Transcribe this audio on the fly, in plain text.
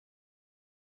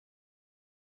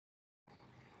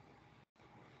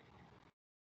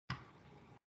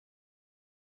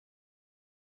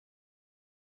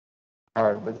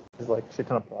hard, but there's like a shit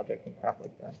ton of projects and crap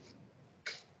like that.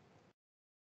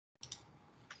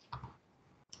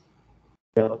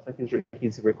 Yeah, it looks like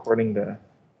he's recording the.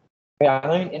 Yeah,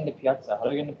 I'm in the Piazza. How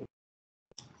do you get into?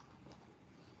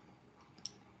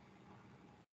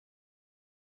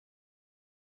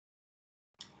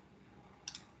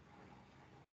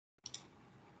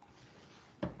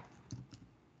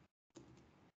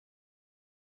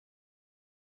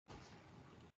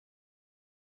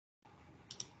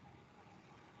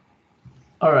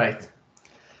 All right.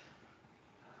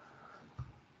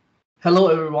 Hello,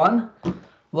 everyone.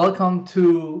 Welcome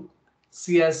to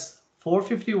CS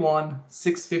 451,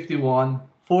 651,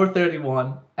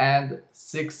 431, and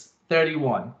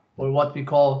 631, or what we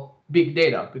call big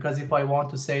data, because if I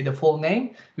want to say the full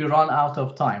name, we run out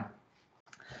of time.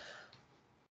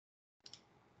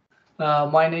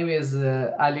 My name is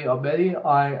Ali Abedi.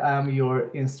 I am your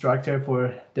instructor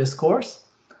for this course.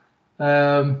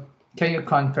 Can you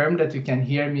confirm that you can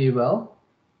hear me well?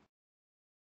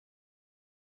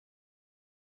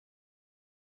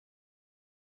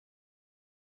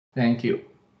 Thank you.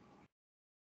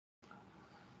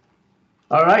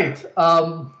 All right.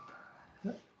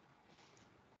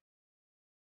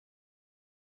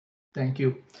 Thank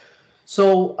you.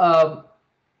 So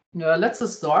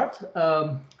let's start.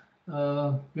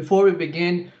 Before we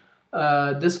begin,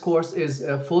 this course is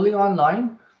fully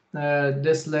online.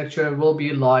 This lecture will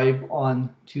be live on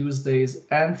Tuesdays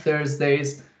and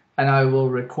Thursdays, and I will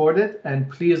record it. And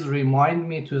please remind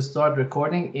me to start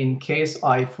recording in case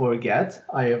I forget.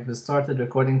 I have started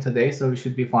recording today, so we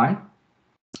should be fine.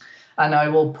 And I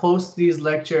will post these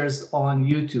lectures on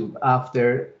YouTube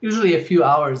after, usually a few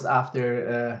hours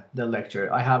after the lecture.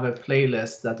 I have a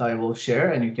playlist that I will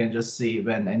share, and you can just see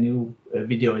when a new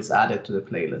video is added to the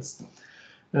playlist.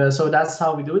 So that's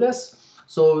how we do this.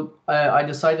 So I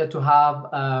decided to have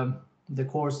the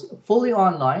course fully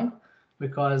online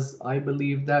because I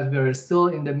believe that we are still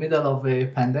in the middle of a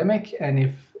pandemic,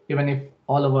 and even if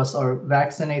all of us are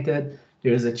vaccinated,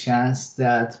 there is a chance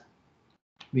that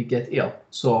we get ill.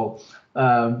 So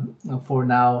for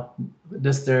now,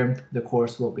 this term, the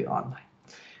course will be online.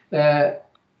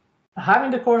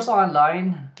 Having the course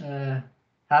online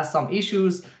has some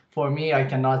issues. For me, I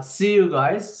cannot see you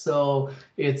guys, so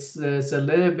it's a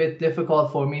little bit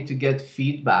difficult for me to get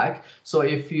feedback. So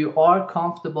if you are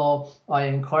comfortable, I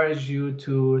encourage you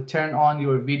to turn on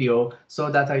your video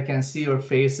so that I can see your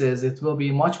faces. It will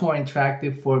be much more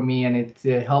interactive for me, and it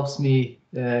helps me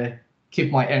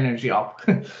keep my energy up.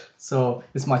 So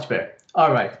it's much better.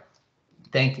 All right.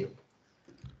 Thank you.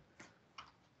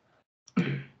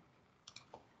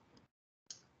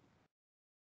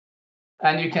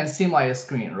 And you can see my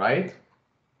screen, right?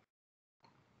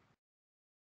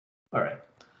 All right.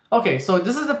 Okay, so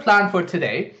this is the plan for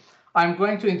today. I'm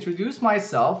going to introduce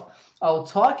myself. I'll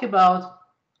talk about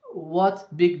what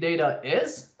big data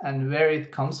is and where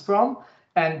it comes from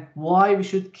and why we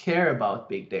should care about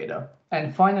big data.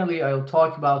 And finally, I'll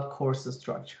talk about course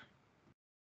structure.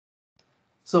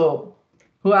 So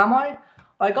who am I?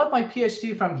 I got my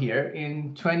PhD from here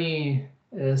in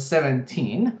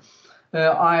 2017.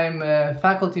 I'm a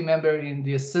faculty member in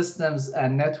the Systems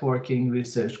and Networking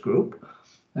Research Group.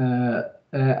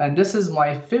 And this is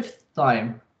my 5th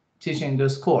time teaching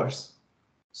this course.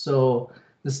 So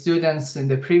the students in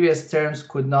the previous terms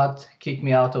could not kick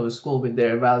me out of school with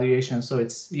their evaluation. So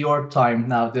it's your time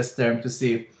now this term to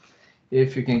see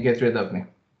if you can get rid of me.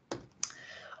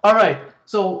 All right,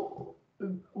 so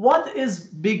what is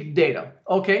big data?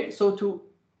 Okay, so to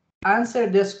answer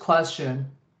this question,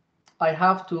 I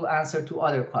have to answer 2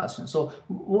 other questions. So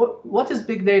what is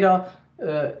big data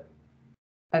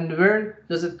and where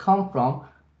does it come from?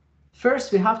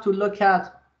 First, we have to look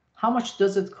at how much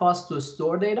does it cost to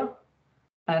store data?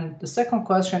 And the second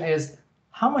question is,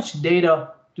 how much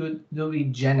data do we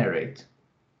generate,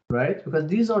 right? Because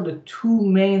these are the 2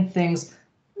 main things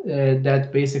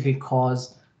that basically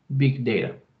cause big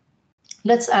data.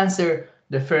 Let's answer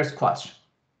the first question.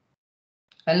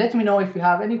 And let me know if you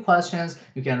have any questions.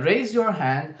 You can raise your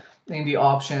hand in the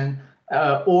option,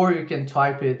 or you can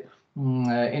type it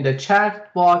in the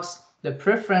chat box. The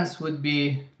preference would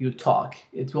be you talk.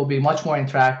 It will be much more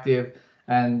interactive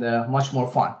and much more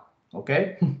fun,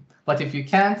 okay? But if you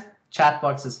can't, chat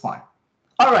box is fine.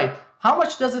 All right, how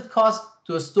much does it cost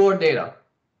to store data?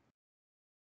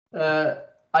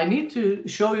 I need to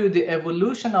show you the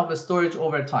evolution of the storage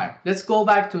over time. Let's go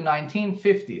back to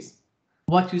 1950s.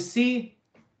 What you see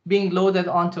being loaded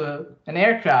onto an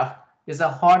aircraft is a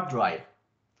hard drive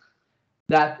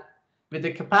that with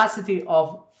a capacity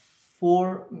of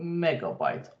 4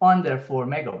 megabytes, under 4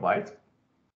 megabytes.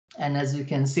 And as you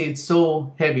can see, it's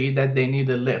so heavy that they need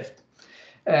a lift.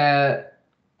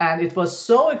 And it was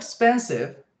so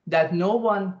expensive that no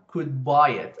one could buy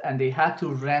it, and they had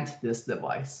to rent this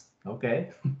device. Okay.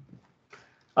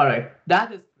 All right,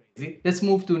 that is crazy. Let's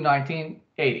move to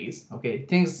 1980s. Okay,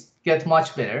 things get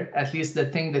much better. At least the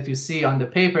thing that you see on the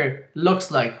paper looks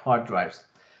like hard drives.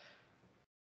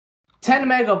 10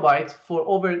 megabytes for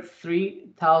over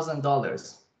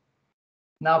 $3,000.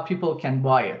 Now people can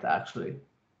buy it actually.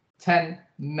 10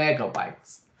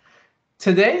 megabytes.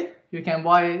 Today, you can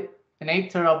buy an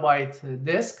 8 terabyte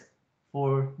disk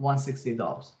for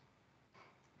 $160.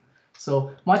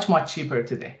 So much, much cheaper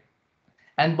today.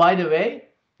 And by the way,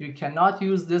 you cannot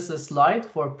use this slide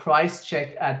for price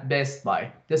check at Best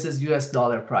Buy. This is US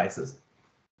dollar prices.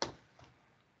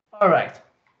 All right.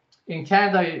 In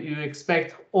Canada, you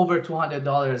expect over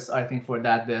 $200, I think, for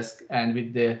that disk. And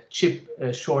with the chip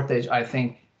shortage, I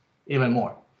think even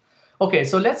more. Okay,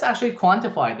 so let's actually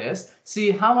quantify this,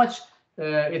 see how much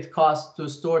it costs to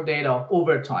store data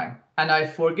over time. And I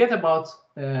forget about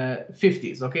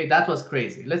 50s, okay? That was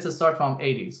crazy. Let's start from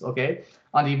 80s, okay?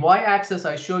 On the y-axis,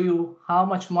 I show you how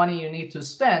much money you need to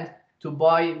spend to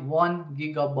buy 1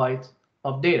 gigabyte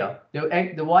of data.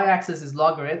 The y-axis is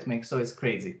logarithmic, so it's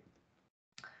crazy.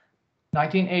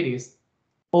 1980s,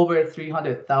 over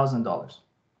 $300,000.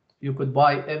 You could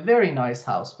buy a very nice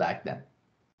house back then.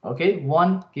 Okay,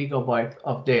 1 gigabyte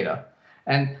of data.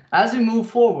 And as we move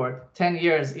forward 10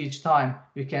 years each time,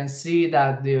 you can see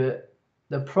that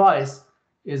the price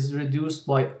is reduced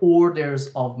by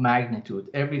orders of magnitude.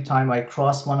 Every time I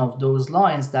cross one of those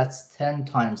lines, that's 10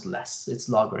 times less. It's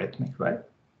logarithmic, right?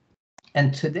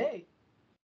 And today,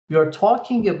 we are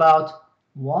talking about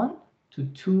 1 to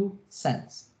 2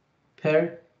 cents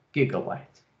per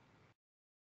gigabyte.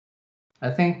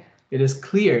 I think it is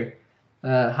clear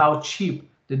how cheap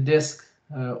the disk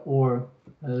or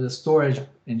the storage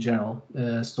in general,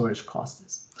 storage cost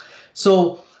is.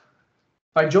 So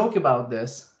I joke about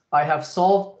this. I have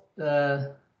solved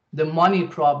the money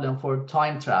problem for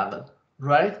time travel,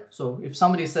 right? So if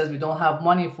somebody says we don't have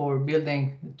money for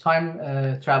building a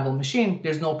time travel machine,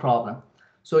 there's no problem.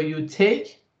 So you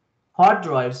take hard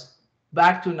drives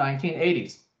back to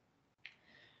 1980s,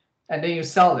 and then you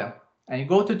sell them. And you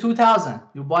go to 2000,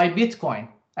 you buy Bitcoin,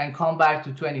 and come back to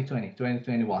 2020,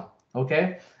 2021,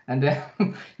 okay? And then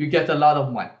you get a lot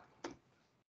of money.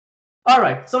 All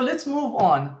right, so let's move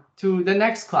on to the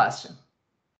next question.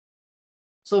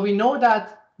 So we know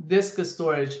that disk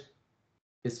storage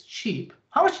is cheap.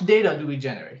 How much data do we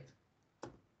generate?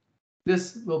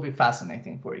 This will be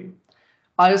fascinating for you.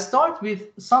 I'll start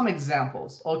with some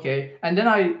examples, okay? And then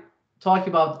I talk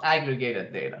about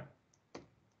aggregated data.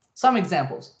 Some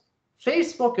examples.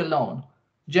 Facebook alone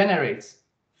generates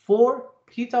 4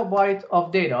 petabytes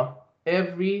of data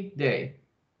every day.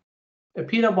 A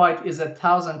petabyte is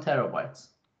 1,000 terabytes.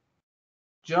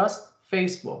 Just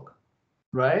Facebook,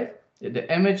 right?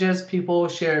 The images, people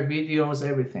share videos,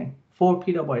 everything. 4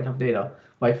 petabytes of data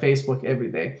by Facebook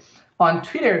every day. On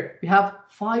Twitter, we have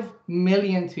 5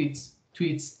 million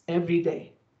tweets every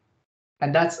day.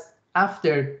 And that's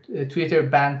after Twitter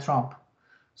banned Trump.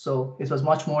 So it was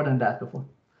much more than that before.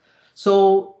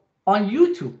 So on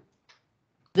YouTube,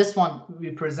 this one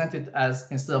we presented as,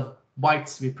 instead of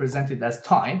bytes, we presented as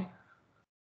time.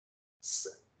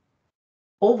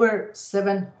 Over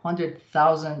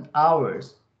 700,000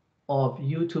 hours of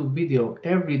YouTube video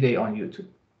every day on YouTube.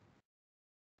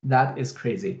 That is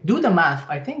crazy. Do the math.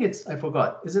 I think it's, I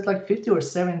forgot. Is it like 50 or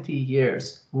 70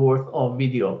 years worth of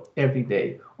video every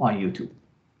day on YouTube?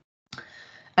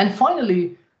 And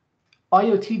finally,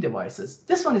 IoT devices.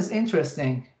 This one is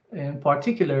interesting in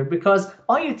particular because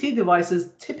IoT devices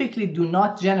typically do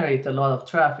not generate a lot of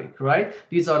traffic, right?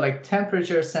 These are like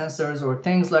temperature sensors or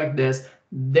things like this.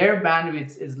 Their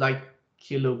bandwidth is like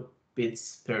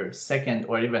kilobits per second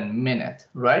or even minute,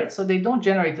 right? So they don't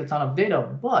generate a ton of data,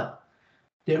 but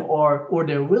there are, or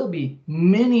there will be,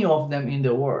 many of them in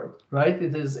the world, right?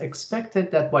 It is expected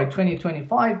that by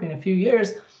 2025, in a few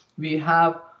years, we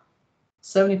have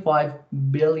 75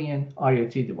 billion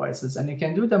IoT devices. And you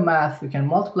can do the math, you can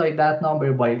multiply that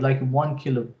number by like 1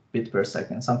 kilobit per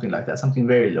second, something like that, something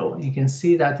very low. And you can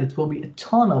see that it will be a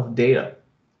ton of data.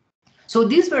 So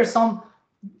these were some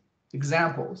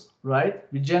examples, right?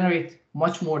 We generate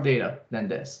much more data than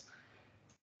this.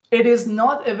 It is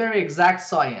not a very exact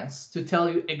science to tell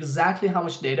you exactly how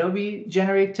much data we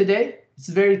generate today. It's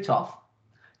very tough.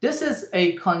 This is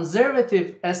a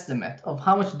conservative estimate of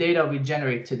how much data we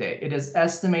generate today. It is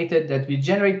estimated that we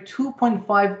generate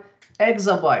 2.5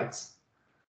 exabytes,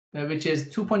 which is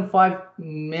 2.5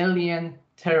 million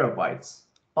terabytes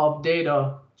of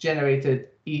data generated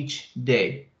each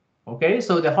day. Okay,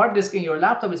 so the hard disk in your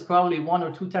laptop is probably 1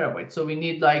 or 2 terabytes. So we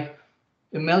need like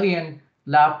 1 million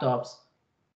laptops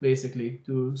basically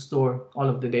to store all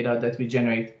of the data that we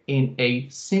generate in a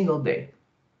single day.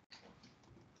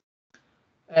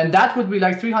 And that would be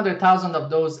like 300,000 of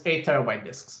those 8 terabyte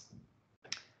disks.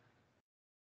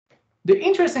 The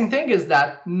interesting thing is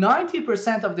that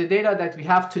 90% of the data that we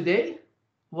have today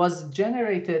was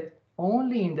generated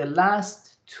only in the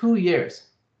last 2 years.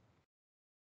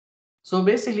 So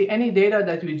basically any data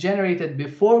that we generated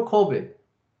before COVID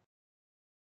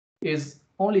is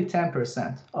only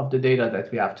 10% of the data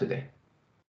that we have today.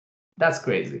 That's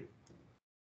crazy.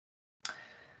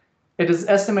 It is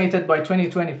estimated by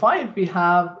 2025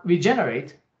 we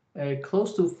generate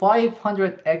close to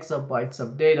 500 exabytes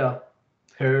of data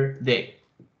per day.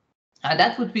 And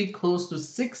that would be close to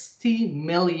 60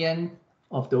 million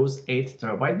of those 8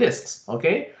 terabyte disks.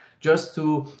 Okay, just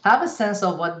to have a sense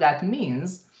of what that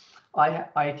means,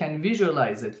 I can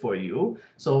visualize it for you.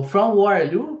 So from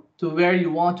Waterloo to where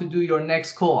you want to do your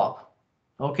next co-op.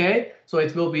 Okay, so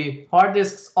it will be hard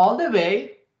disks all the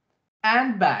way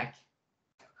and back.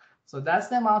 So that's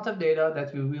the amount of data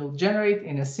that we will generate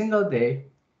in a single day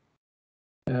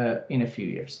in a few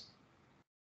years.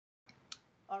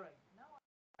 All right, now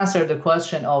I'll answer the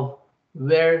question of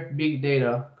where big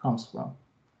data comes from.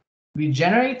 We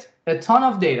generate a ton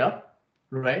of data,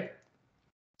 right?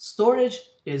 Storage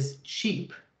is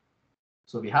cheap.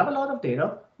 So we have a lot of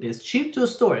data, it's cheap to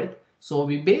store it. So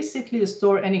we basically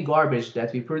store any garbage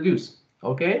that we produce,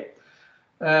 okay?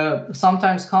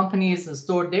 Sometimes companies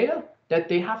store data that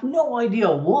they have no idea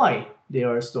why they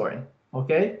are storing,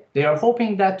 okay? They are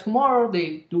hoping that tomorrow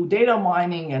they do data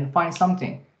mining and find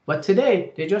something. But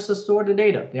today, they just store the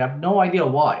data. They have no idea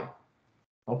why,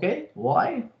 okay?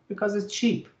 Why? Because it's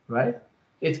cheap, right?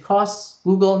 It costs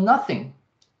Google nothing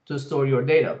to store your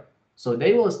data. So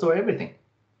they will store everything,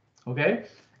 okay?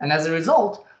 And as a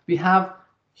result, we have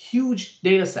huge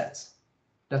data sets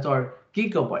that are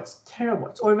gigabytes,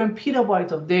 terabytes, or even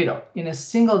petabytes of data in a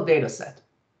single data set.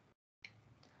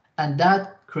 And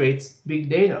that creates big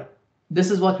data. This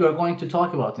is what we are going to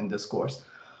talk about in this course.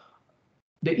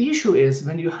 The issue is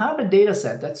when you have a data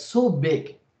set that's so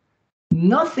big,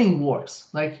 nothing works.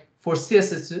 Like for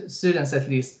CSS students at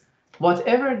least,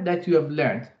 whatever that you have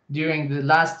learned during the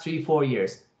last 3-4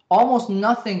 years, almost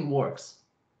nothing works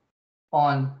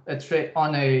on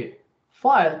a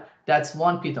file that's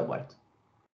 1 petabyte.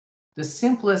 The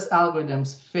simplest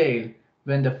algorithms fail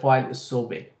when the file is so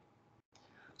big.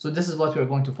 So this is what we're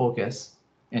going to focus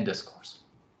in this course.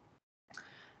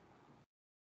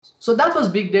 So that was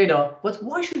big data, but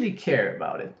why should we care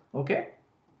about it? Okay.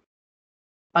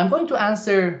 I'm going to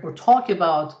answer or talk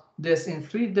about this in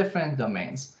 3 different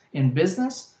domains: in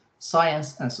business,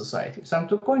 science, and society. So I'm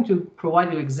going to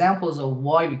provide you examples of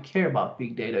why we care about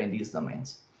big data in these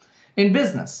domains. In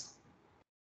business,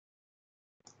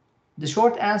 the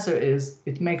short answer is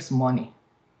it makes money.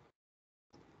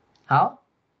 How?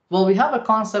 Well, we have a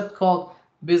concept called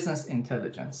business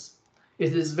intelligence.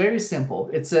 It is very simple.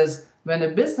 It says when a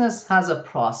business has a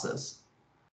process,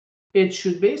 it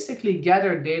should basically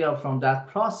gather data from that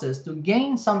process to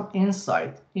gain some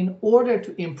insight in order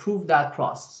to improve that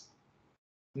process.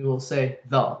 We will say,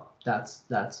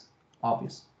 that's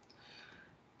obvious.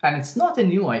 And it's not a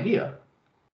new idea.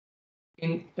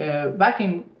 Back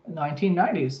in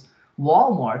 1990s,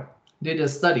 Walmart did a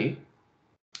study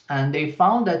and they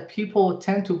found that people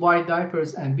tend to buy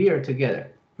diapers and beer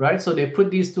together, right? So they put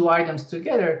these 2 items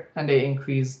together and they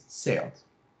increase sales,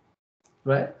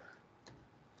 right?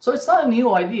 So it's not a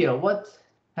new idea. What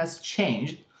has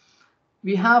changed?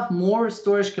 We have more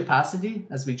storage capacity,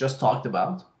 as we just talked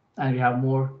about, and we have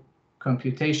more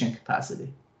computation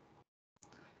capacity.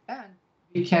 And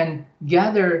we can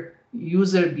gather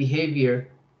user behavior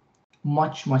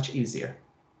much, much easier.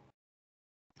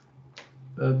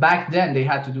 Back then, they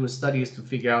had to do studies to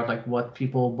figure out like what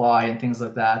people buy and things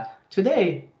like that.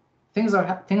 Today, things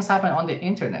happen on the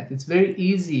internet. It's very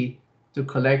easy to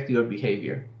collect your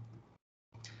behavior.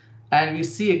 And we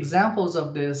see examples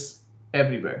of this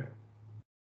everywhere.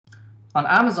 On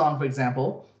Amazon, for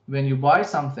example, when you buy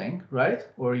something, right,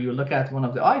 or you look at one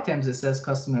of the items, it says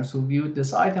customers who viewed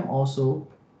this item also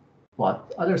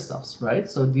bought other stuffs, right?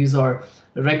 So these are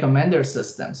recommender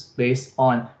systems based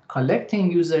on collecting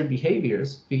user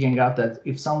behaviors, figuring out that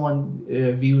if someone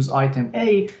views item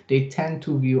A, they tend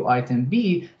to view item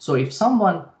B. So if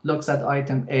someone looks at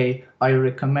item A, I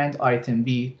recommend item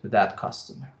B to that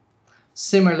customer.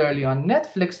 Similarly, on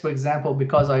Netflix, for example,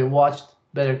 because I watched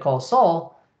Better Call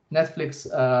Saul, Netflix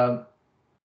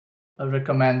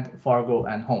recommend Fargo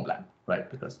and Homeland,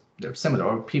 right? Because they're similar,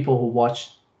 or people who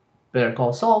watch Better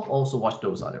Call Saul, also watch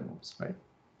those other movies, right?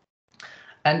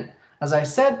 And as I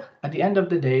said, at the end of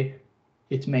the day,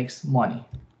 it makes money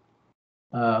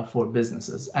for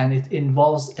businesses, and it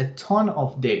involves a ton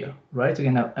of data, right? You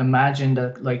can imagine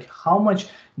that, like, how much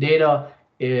data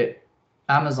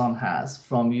Amazon has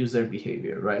from user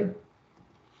behavior, right?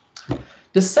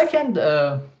 The second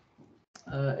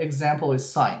example is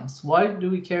science. Why do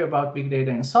we care about big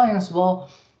data in science? Well,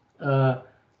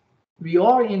 we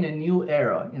are in a new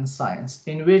era in science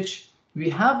in which we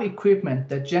have equipment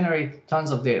that generate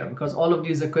tons of data, because all of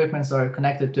these equipments are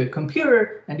connected to a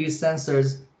computer, and these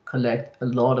sensors collect a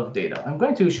lot of data. I'm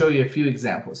going to show you a few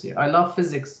examples here. I love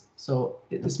physics, so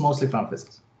it's mostly from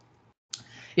physics.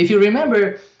 If you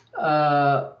remember,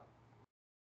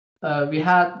 we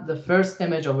had the first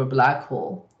image of a black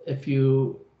hole a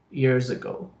few years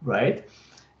ago, right?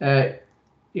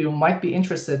 You might be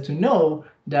interested to know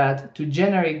that to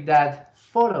generate that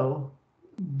photo,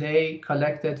 they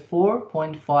collected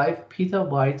 4.5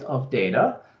 petabyte of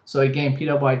data. So again,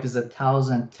 petabyte is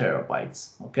 1,000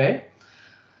 terabytes, okay?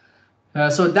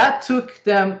 So that took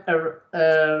them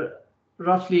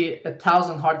roughly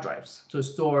 1,000 hard drives to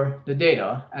store the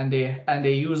data, and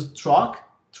they used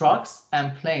trucks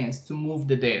and planes to move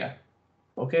the data,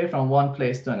 okay, from one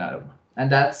place to another one.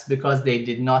 And that's because they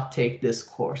did not take this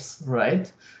course,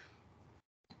 right?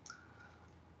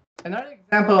 Another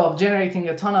example of generating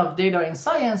a ton of data in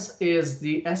science is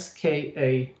the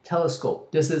SKA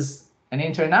telescope. This is an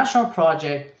international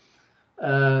project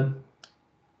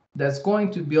that's going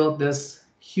to build this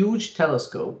huge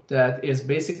telescope that is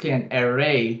basically an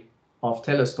array of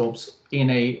telescopes in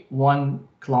a 1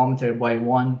 kilometer by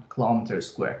 1 kilometer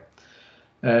square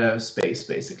space,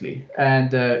 basically.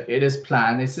 And it is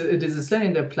planned. It is still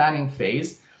in the planning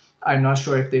phase. I'm not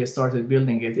sure if they started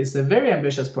building it. It's a very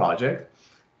ambitious project.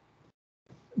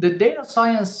 The data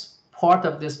science part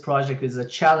of this project is a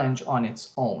challenge on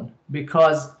its own,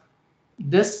 because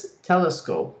this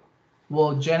telescope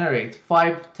will generate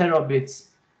 5 terabits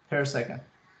per second.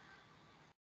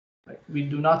 We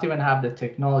do not even have the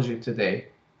technology today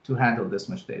to handle this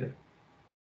much data.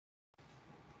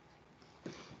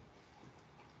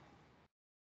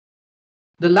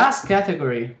 The last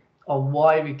category of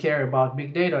why we care about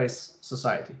big data is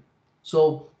society.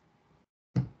 So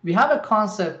we have a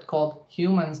concept called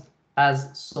humans as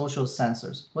social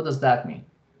sensors. What does that mean?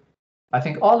 I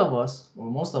think all of us,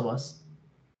 or most of us,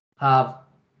 have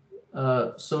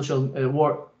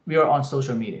we are on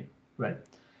social media, right?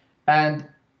 And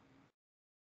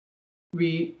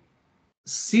we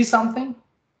see something,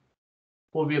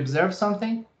 or we observe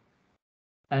something,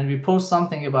 and we post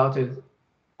something about it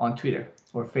on Twitter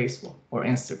or Facebook or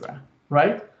Instagram,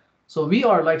 right? So we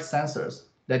are like sensors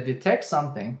that detect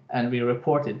something and we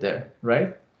report it there,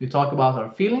 right? We talk about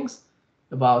our feelings,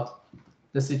 about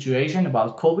the situation,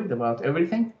 about COVID, about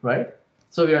everything, right?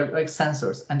 So we are like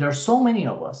sensors, and there are so many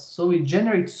of us. So we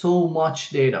generate so much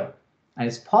data, and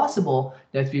it's possible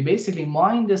that we basically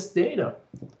mine this data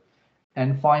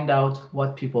and find out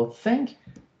what people think,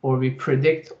 or we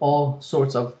predict all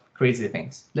sorts of crazy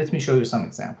things. Let me show you some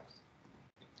examples.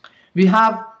 We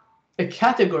have a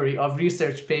category of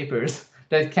research papers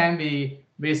that can be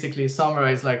basically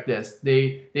summarized like this.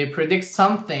 They predict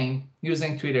something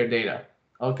using Twitter data,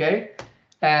 okay?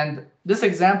 And this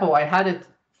example, I had it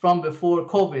from before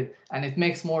COVID, and it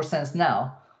makes more sense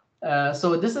now.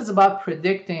 So this is about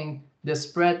predicting the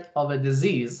spread of a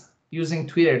disease using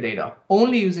Twitter data,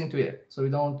 only using Twitter. So we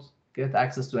don't get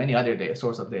access to any other data,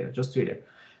 source of data, just Twitter.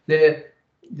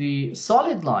 The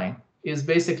solid line is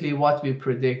basically what we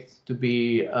predict to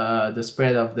be the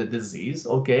spread of the disease,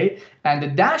 okay? And the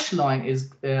dashed line is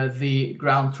the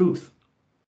ground truth.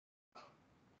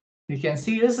 You can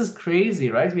see this is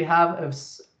crazy, right? We have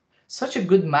such a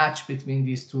good match between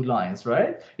these two lines,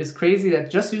 right? It's crazy that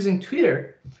just using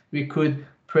Twitter, we could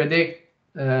predict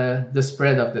the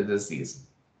spread of the disease.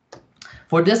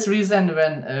 For this reason,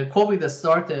 when COVID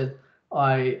started,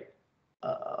 I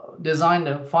designed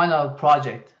a final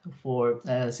project for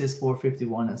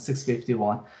CIS451 and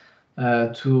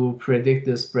 651 to predict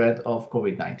the spread of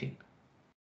COVID-19.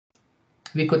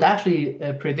 We could actually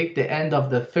predict the end of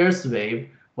the first wave,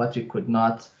 but we could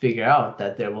not figure out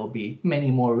that there will be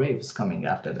many more waves coming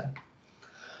after that.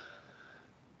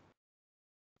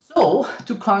 So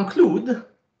to conclude,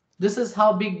 this is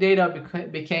how big data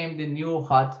became the new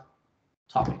hot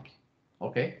topic.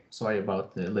 Okay, sorry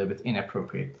about the little bit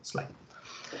inappropriate slide.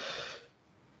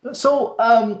 So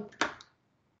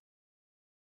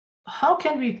how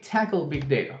can we tackle big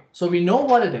data? So we know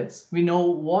what it is, we know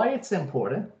why it's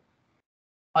important.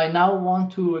 I now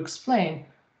want to explain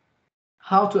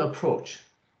how to approach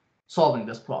solving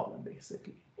this problem,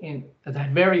 basically. at a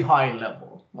very high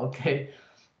level. Okay,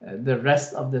 the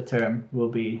rest of the term will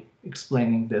be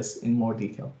explaining this in more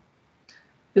detail.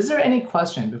 Is there any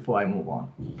question before I move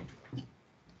on?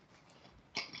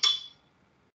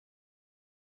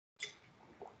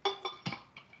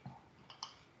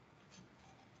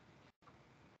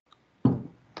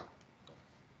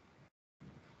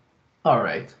 All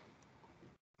right.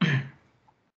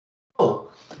 Oh,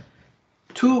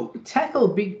 to tackle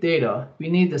big data, we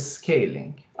need the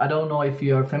scaling. I don't know if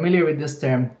you are familiar with this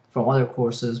term from other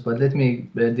courses, but let me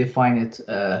define it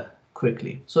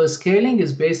quickly. So scaling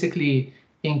is basically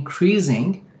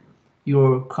increasing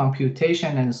your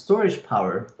computation and storage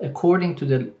power according to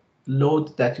the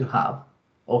load that you have.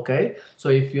 Okay, so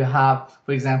if you have,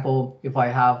 for example, if I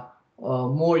have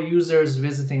more users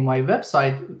visiting my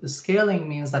website, the scaling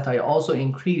means that I also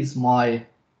increase my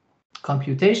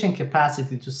computation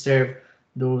capacity to serve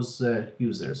those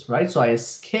users, right? So I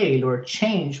scale or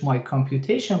change my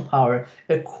computation power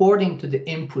according to the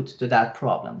input to that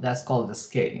problem. That's called the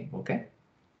scaling, okay?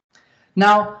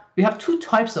 Now, we have two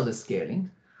types of the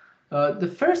scaling.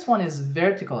 The first one is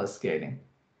vertical scaling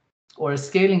or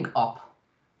scaling up.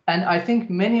 And I think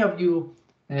many of you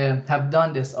have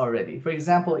done this already. For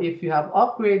example, if you have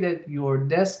upgraded your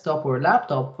desktop or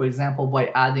laptop, for example, by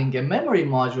adding a memory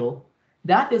module,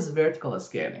 that is vertical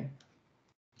scaling.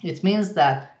 It means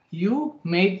that you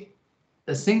made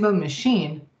a single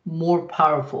machine more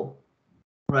powerful,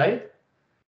 right?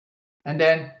 And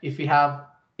then if we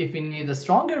need a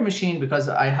stronger machine because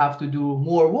I have to do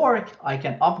more work, I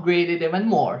can upgrade it even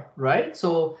more, right?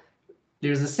 So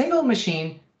there's a single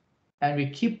machine and we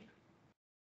keep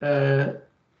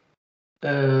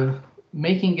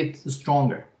making it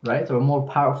stronger, right? Or more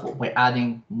powerful by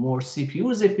adding more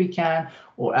CPUs if we can,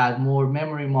 or add more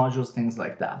memory modules, things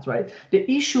like that, right? The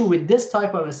issue with this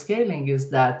type of scaling is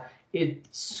that it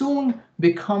soon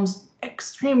becomes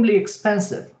extremely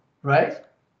expensive, right?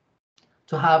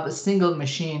 To have a single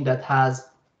machine that has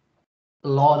a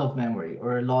lot of memory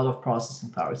or a lot of processing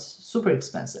power. It's super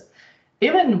expensive.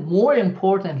 Even more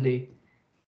importantly,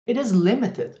 it is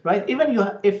limited, right? Even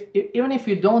if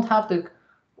you don't have the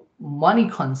money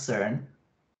concern,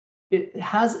 it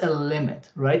has a limit,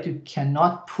 right? You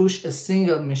cannot push a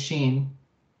single machine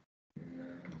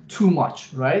too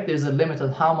much, right? There's a limit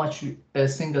on how much a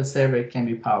single server can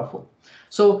be powerful.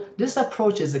 So this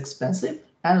approach is expensive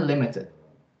and limited.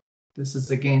 This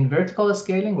is again vertical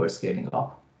scaling or scaling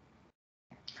up.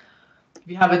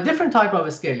 We have a different type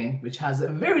of scaling, which has a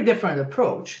very different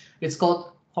approach. It's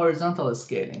called horizontal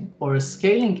scaling or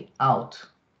scaling out.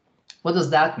 What does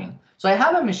that mean? So I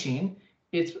have a machine,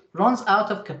 it runs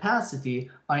out of capacity,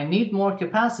 I need more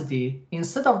capacity.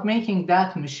 Instead of making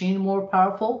that machine more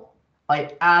powerful,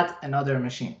 I add another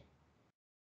machine.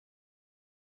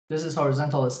 This is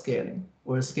horizontal scaling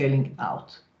or scaling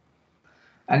out.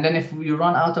 And then if you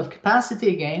run out of capacity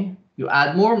again, you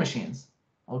add more machines,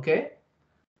 okay?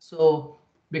 So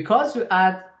because you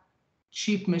add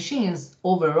cheap machines,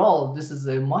 overall, this is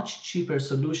a much cheaper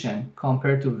solution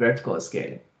compared to vertical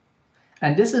scaling.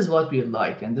 And this is what we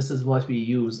like, and this is what we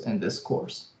use in this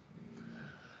course.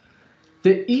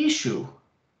 The issue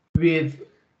with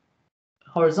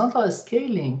horizontal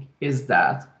scaling is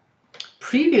that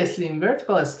previously in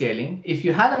vertical scaling, if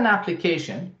you had an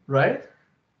application, right,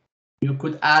 you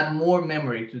could add more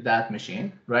memory to that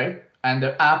machine, right? And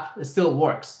the app still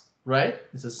works, right?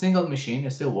 It's a single machine,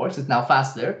 it still works. It's now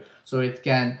faster, so it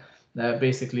can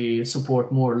basically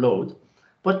support more load.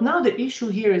 But now the issue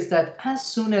here is that as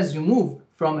soon as you move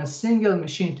from a single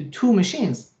machine to two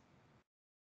machines,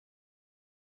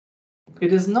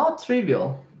 it is not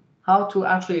trivial how to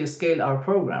actually scale our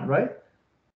program, right?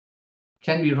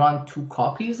 Can we run two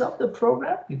copies of the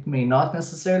program? It may not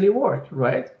necessarily work,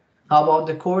 right? How about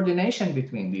the coordination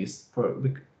between these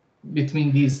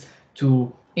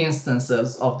two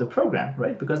instances of the program,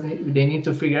 right? Because they need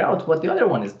to figure out what the other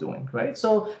one is doing, right?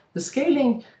 So the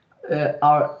scaling,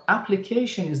 our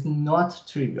application is not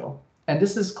trivial. And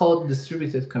this is called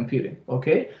distributed computing,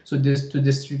 okay? So to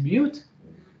distribute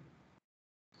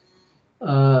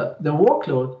the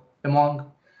workload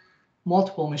among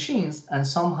multiple machines and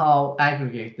somehow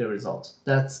aggregate the results.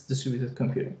 That's distributed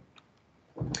computing.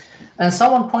 And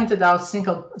someone pointed out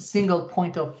single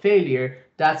point of failure.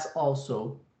 That's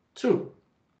also true.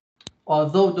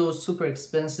 Although those super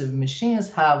expensive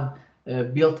machines have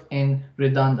built-in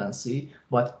redundancy,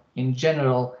 but in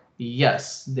general,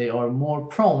 yes, they are more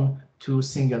prone to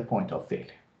single point of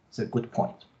failure. It's a good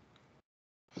point.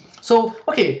 So,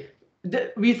 okay,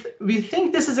 we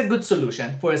think this is a good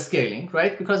solution for scaling,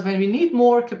 right? Because when we need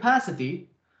more capacity,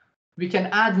 we can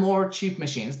add more cheap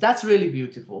machines. That's really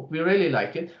beautiful. We really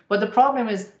like it. But the problem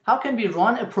is, how can we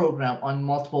run a program on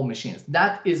multiple machines?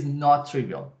 That is not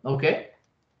trivial, okay?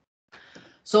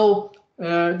 So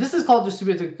this is called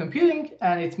distributed computing,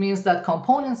 and it means that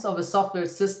components of a software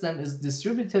system is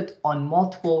distributed on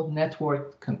multiple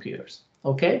network computers,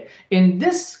 okay? In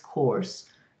this course,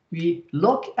 we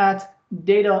look at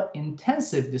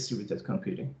data-intensive distributed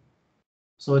computing.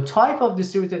 So a type of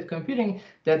distributed computing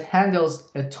that handles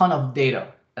a ton of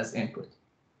data as input.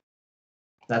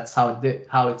 That's how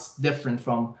it's different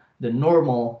from the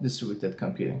normal distributed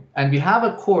computing. And we have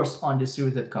a course on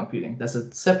distributed computing. That's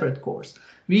a separate course.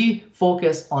 We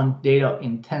focus on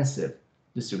data-intensive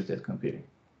distributed computing.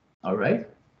 All right.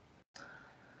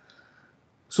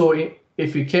 So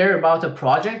if you care about a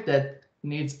project that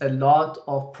needs a lot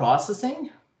of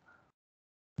processing,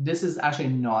 this is actually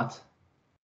not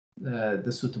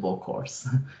the suitable course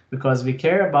because we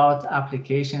care about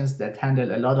applications that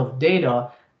handle a lot of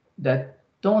data that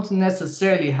don't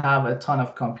necessarily have a ton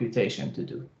of computation to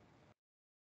do.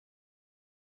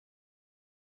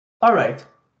 All right,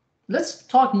 let's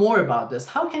talk more about this.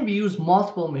 How can we use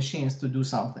multiple machines to do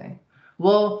something?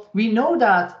 Well, we know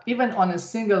that even on a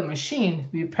single machine,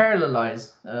 we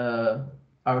parallelize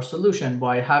our solution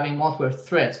by having multiple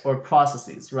threads or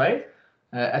processes, right?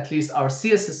 At least our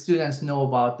CSS students know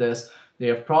about this. They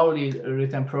have probably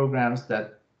written programs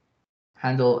that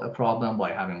handle a problem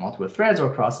by having multiple threads or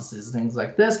processes, things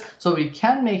like this. So we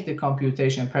can make the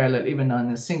computation parallel even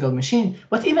on a single machine.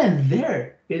 But even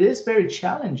there, it is very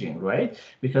challenging, right?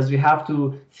 Because we have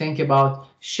to think about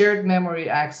shared memory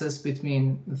access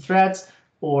between threads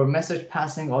or message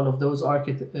passing, all of those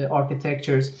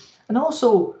architectures, and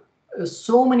also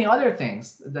so many other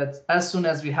things that as soon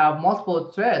as we have multiple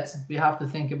threads, we have to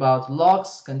think about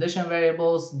locks, condition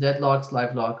variables, deadlocks,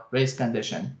 live lock, race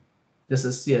condition. This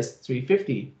is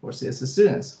CS350 for CSS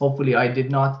students. Hopefully I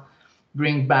did not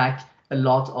bring back a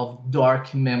lot of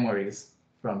dark memories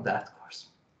from that course.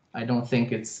 I don't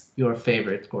think it's your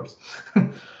favorite course.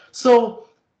 So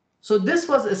this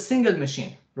was a single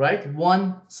machine, right?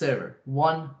 One server,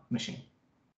 one machine.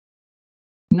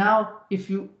 Now, if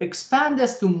you expand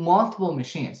this to multiple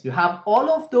machines, you have all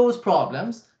of those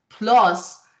problems,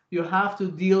 plus you have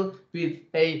to deal with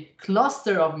a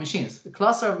cluster of machines. The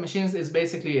cluster of machines is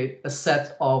basically a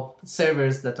set of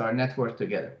servers that are networked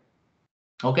together.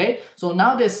 Okay, so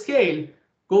now the scale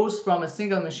goes from a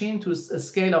single machine to a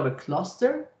scale of a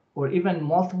cluster or even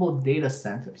multiple data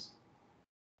centers.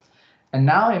 And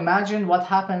now imagine what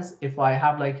happens if I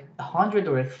have like 100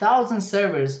 or 1,000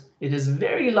 servers. It is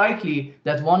very likely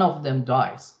that one of them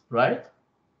dies, right?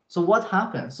 So what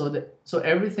happens? So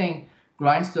everything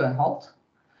grinds to a halt.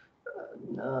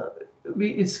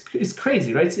 It's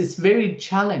crazy, right? It's very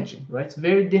challenging, right? It's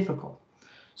very difficult.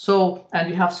 So, and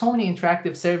we have so many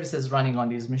interactive services running on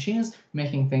these machines,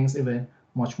 making things even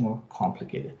much more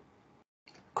complicated.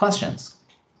 Questions?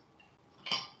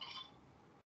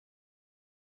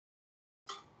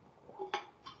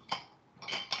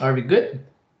 Are we good?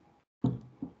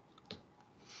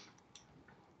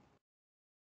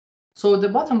 So the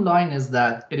bottom line is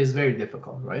that it is very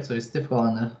difficult, right? So it's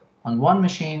difficult on one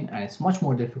machine, and it's much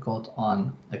more difficult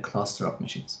on a cluster of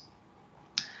machines.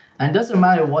 And it doesn't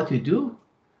matter what you do,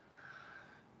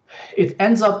 it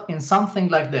ends up in something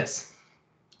like this,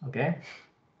 okay?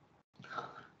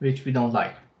 Which we don't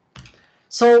like.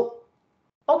 So,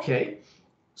 okay.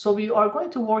 So we are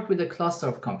going to work with a cluster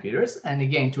of computers. And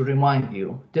again, to remind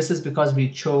you, this is because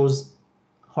we chose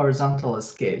horizontal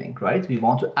scaling, right? We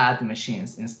want to add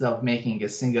machines instead of making a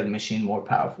single machine more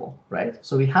powerful, right?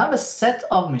 So we have a set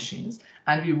of machines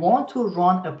and we want to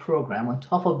run a program on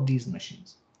top of these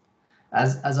machines.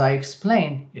 As I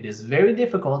explained, it is very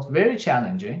difficult, very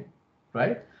challenging,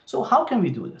 right? So how can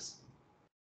we do this?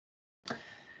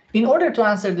 In order to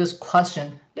answer this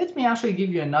question, let me actually give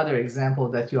you another example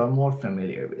that you are more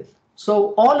familiar with.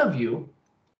 So all of you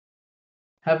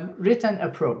have written a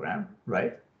program,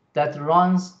 right, that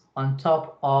runs on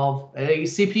top of a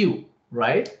CPU,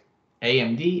 right?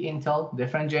 AMD, Intel,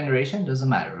 different generation, doesn't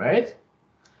matter, right?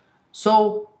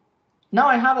 So now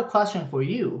I have a question for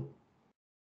you.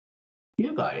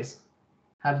 You guys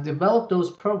have developed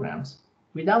those programs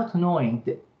without knowing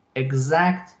the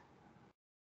exact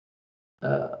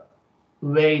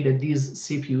way that these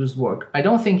CPUs work. I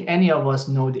don't think any of us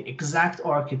know the exact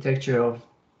architecture of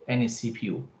any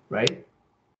CPU, right?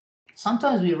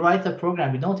 Sometimes we write a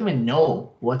program, we don't even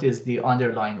know what is the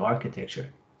underlying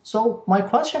architecture. So my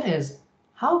question is,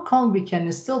 how come we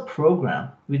can still program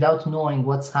without knowing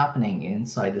what's happening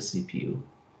inside the CPU?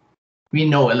 We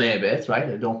know a little bit, right?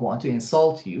 I don't want to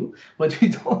insult you, but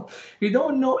we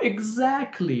don't know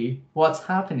exactly what's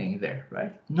happening there,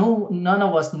 right? No, none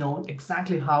of us know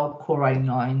exactly how Core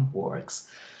i9 works,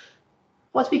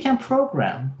 but we can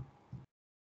program.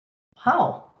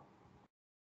 How?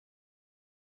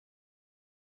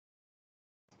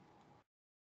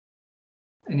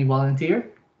 Any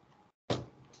volunteer?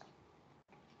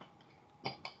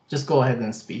 Just go ahead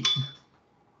and speak.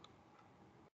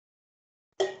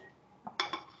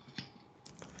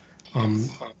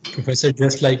 Professor,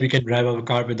 just like we can drive our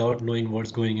car without knowing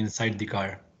what's going inside the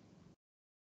car.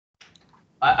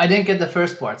 I didn't get the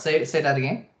first part. Say that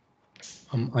again.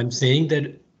 I'm saying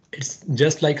that it's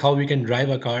just like how we can drive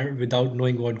a car without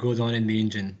knowing what goes on in the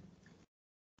engine.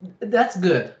 That's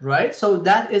good, right? So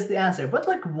that is the answer. But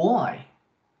like, why?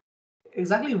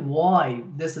 Exactly why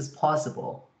this is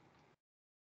possible?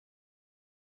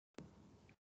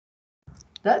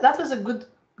 That was a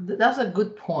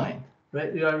good point,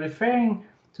 right? You are referring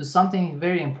to something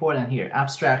very important here,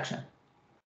 abstraction.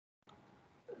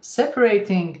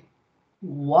 Separating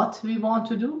what we want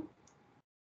to do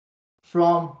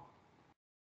from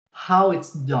how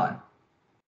it's done,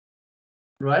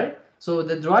 right? So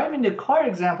the driving the car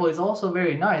example is also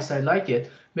very nice. I like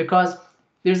it because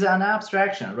there's an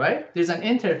abstraction, right? There's an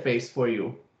interface for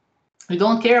you. You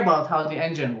don't care about how the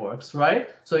engine works, right?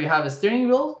 So you have a steering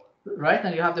wheel, right?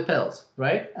 And you have the pedals,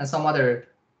 right? And some other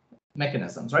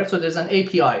mechanisms, right? So there's an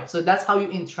API. So that's how you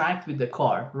interact with the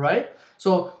car, right?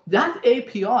 So that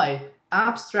API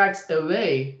abstracts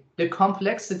away the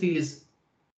complexities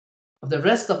of the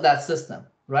rest of that system,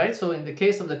 right? So in the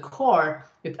case of the car,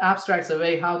 it abstracts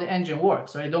away how the engine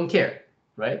works, right? Don't care,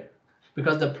 right?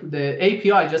 Because the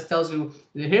API just tells you,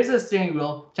 here's a steering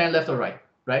wheel, turn left or right,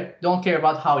 right? Don't care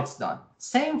about how it's done.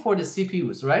 Same for the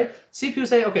CPUs, right? CPUs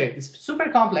say, okay, it's super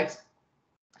complex.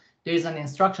 There's an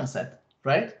instruction set,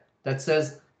 right? That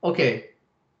says, okay,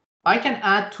 I can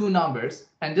add two numbers,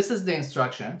 and this is the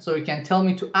instruction. So you can tell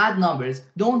me to add numbers.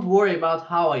 Don't worry about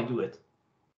how I do it,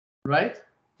 right?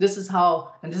 This is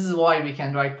how, and this is why we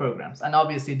can write programs. And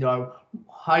obviously there are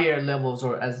higher levels,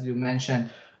 or as you mentioned,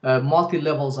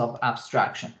 multi-levels of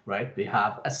abstraction, right? We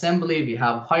have assembly, we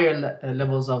have higher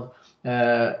levels of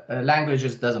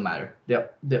languages, doesn't matter.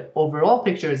 The overall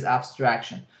picture is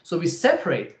abstraction. So we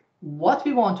separate what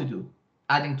we want to do,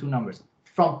 adding two numbers,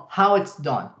 from how it's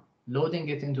done. Loading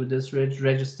it into this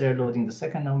register, loading the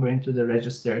second number into the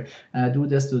register, do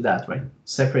this, do that, right?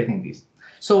 Separating these.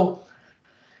 So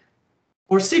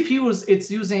for CPUs,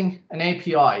 it's using an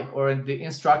API or the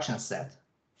instruction set.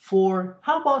 For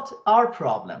how about our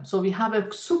problem? So we have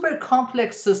a super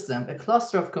complex system, a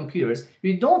cluster of computers.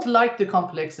 We don't like the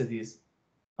complexities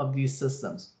of these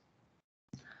systems.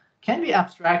 Can we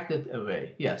abstract it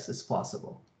away? Yes, it's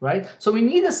possible, right? So we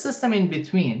need a system in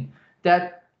between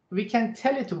that we can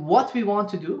tell it what we want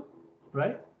to do,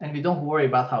 right? And we don't worry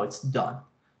about how it's done.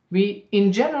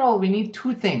 In general, we need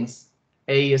two things: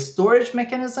 a storage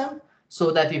mechanism,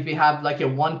 so that if we have like a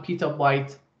 1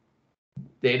 petabyte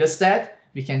data set,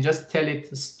 we can just tell it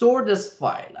to store this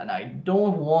file, and I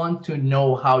don't want to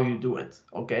know how you do it,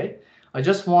 okay? I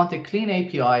just want a clean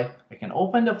API. I can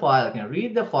open the file, I can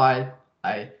read the file.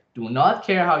 I do not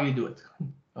care how you do it,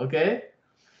 okay?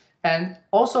 And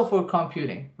also for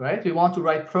computing, right? We want to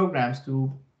write programs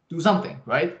to do something,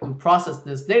 right? To process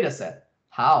this data set.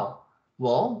 How?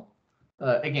 Well,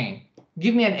 again,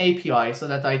 give me an API so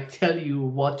that I tell you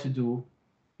what to do.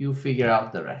 You figure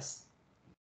out the rest.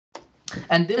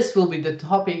 And this will be the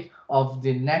topic of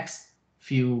the next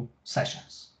few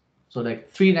sessions. So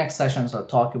like 3 next sessions I'll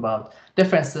talk about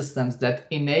different systems that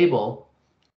enable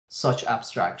such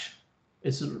abstraction.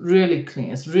 It's really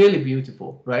clean. It's really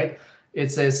beautiful, right?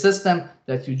 It's a system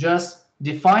that you just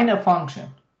define a function,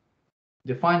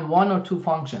 define 1 or 2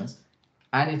 functions,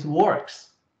 and it works.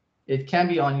 It can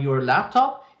be on your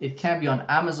laptop. It can be on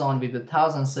Amazon with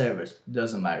 1,000 servers. It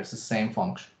doesn't matter. It's the same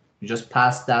function. You just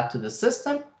pass that to the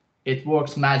system. It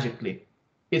works magically.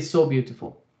 It's so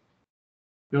beautiful.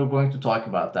 We're going to talk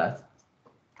about that.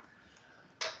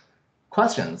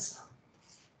 Questions?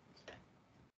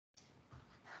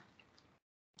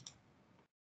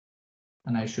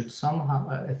 And I should somehow,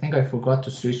 I think I forgot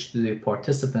to switch to the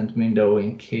participant window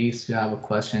in case you have a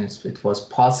question. It was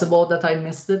possible that I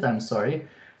missed it. I'm sorry.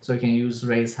 So you can use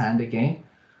raise hand again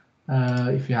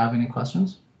if you have any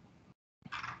questions.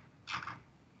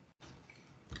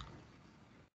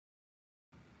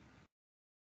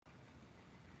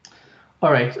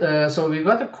 All right, so we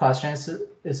got a question.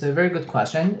 it's a very good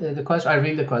question. The question, I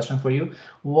read the question for you.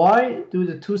 Why do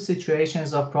the two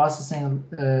situations of processing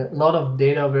a lot of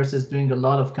data versus doing a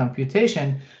lot of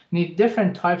computation need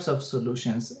different types of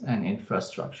solutions and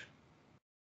infrastructure?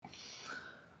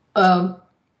 I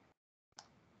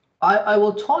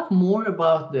will talk more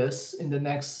about this in the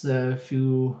next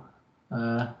few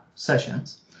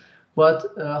sessions, but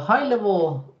high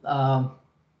level,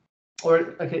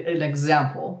 or okay, an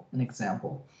example.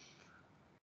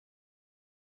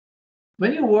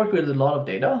 When you work with a lot of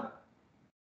data,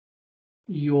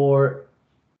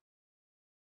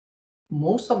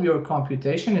 most of your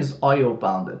computation is I/O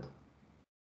bounded,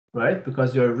 right?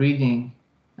 Because you're reading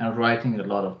and writing a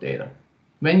lot of data.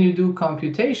 When you do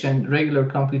computation, regular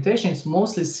computation, it's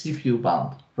mostly CPU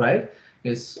bound, right?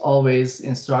 It's always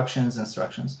instructions.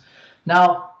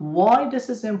 Now, why this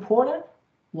is important?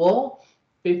 Well,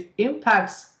 it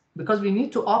impacts, because we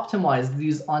need to optimize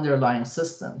these underlying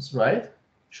systems, right?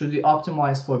 Should we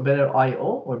optimize for better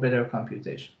I/O or better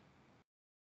computation?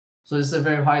 So this is a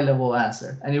very high level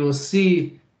answer, and you will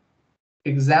see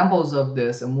examples of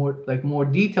this and more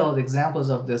detailed examples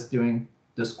of this during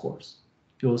this course.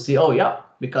 You will see, oh yeah,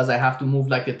 because I have to move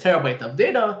like a terabyte of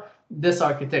data, this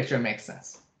architecture makes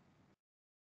sense.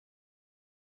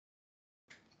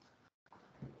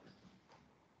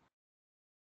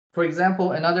 For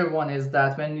example, another one is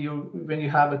that when you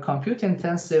have a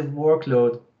compute-intensive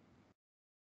workload,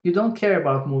 you don't care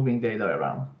about moving data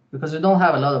around because you don't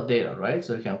have a lot of data, right?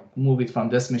 So you can move it from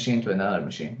this machine to another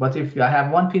machine. But if I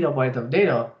have 1 petabyte of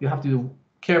data, you have to be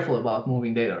careful about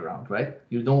moving data around, right?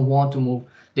 You don't want to move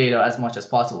data as much as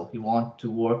possible. You want to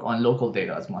work on local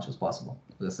data as much as possible.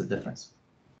 So that's the difference.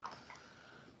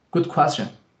 Good question.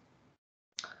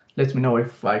 Let me know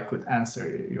if I could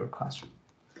answer your question.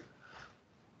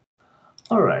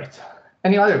 All right.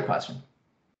 Any other question?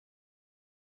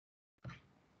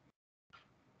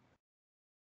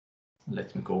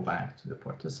 Let me go back to the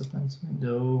participants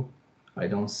window. I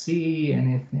don't see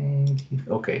anything.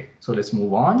 Okay, so let's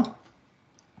move on.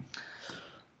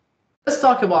 Let's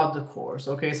talk about the course.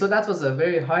 Okay, so that was a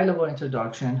very high-level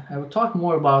introduction. I will talk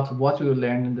more about what we will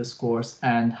learn in this course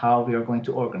and how we are going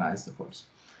to organize the course.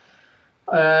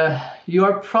 You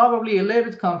are probably a little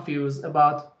bit confused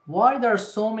about why there are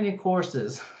so many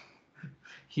courses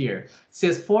here. It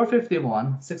says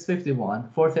 451, 651,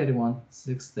 431,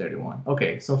 631.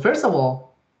 Okay, so first of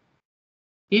all,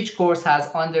 each course has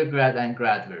undergrad and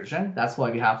grad version. That's why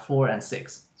we have 4 and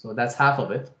 6. So that's half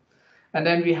of it. And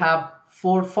then we have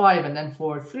 4.5 and then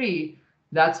 4.3.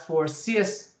 That's for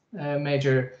CS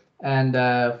major, and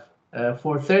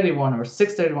 431 or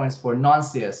 631 is for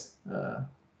non-CS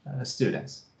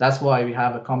students. That's why we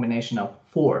have a combination of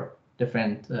 4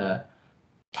 different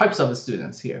types of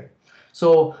students here.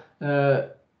 So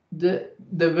the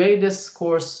way this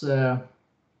course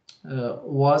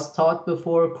was taught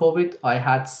before COVID, I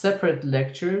had separate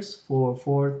lectures for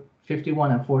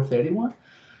 451 and 431,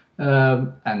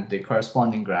 and the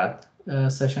corresponding grad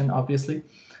session, obviously.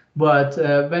 But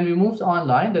when we moved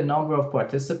online, the number of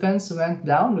participants went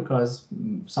down because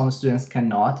some students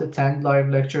cannot attend live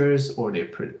lectures, or they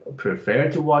prefer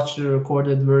to watch the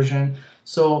recorded version.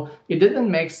 So it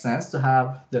didn't make sense to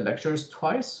have the lectures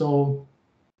twice. So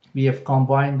we have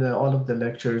combined all of the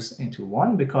lectures into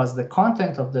one, because the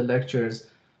content of the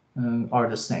lectures are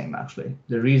the same, actually.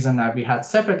 The reason that we had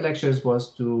separate lectures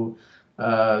was to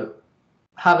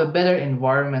have a better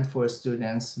environment for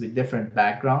students with different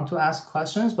background to ask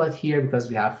questions. But here, because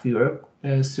we have fewer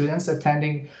students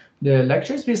attending the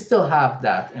lectures, we still have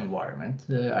that environment.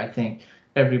 I think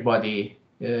everybody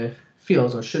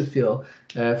feels or should feel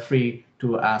free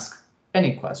to ask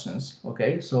any questions.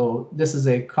 Okay, so this is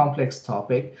a complex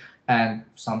topic, and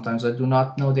sometimes I do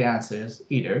not know the answers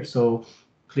either. So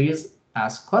please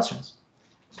ask questions.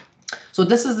 So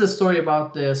this is the story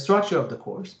about the structure of the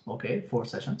course. Okay, 4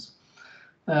 sessions.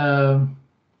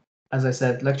 As I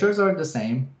said, lectures are the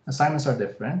same, assignments are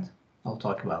different. I'll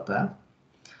talk about that.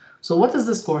 So what is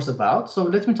this course about? So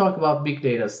let me talk about Big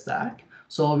Data Stack.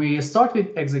 So we start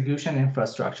with execution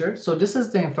infrastructure. So this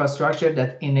is the infrastructure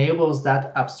that enables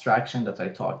that abstraction that I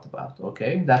talked about.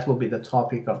 Okay, that will be the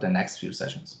topic of the next few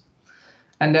sessions.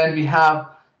 And then we have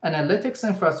analytics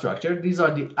infrastructure. These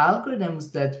are the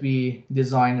algorithms that we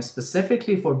design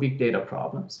specifically for big data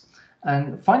problems.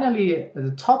 And finally, at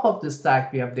the top of the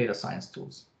stack, we have data science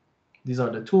tools. These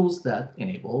are the tools that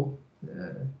enable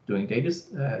doing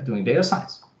data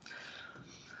science.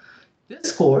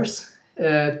 This course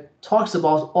talks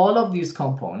about all of these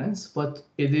components, but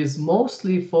it is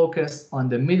mostly focused on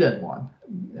the middle one,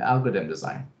 algorithm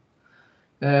design.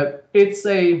 It's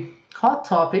a hot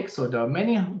topic, so there are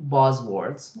many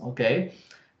buzzwords, okay?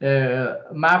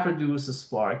 MapReduce,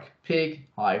 Spark, Pig,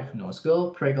 Hive,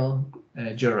 NoSQL, Priggle,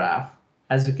 Giraffe.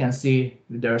 As you can see,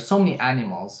 there are so many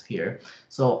animals here.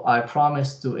 So I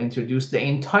promised to introduce the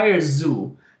entire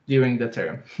zoo during the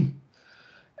term.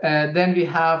 Then we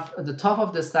have at the top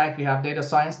of the stack, we have data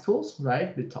science tools,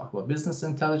 right? We talk about business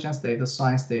intelligence, data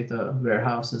science, data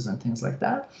warehouses, and things like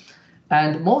that.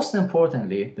 And most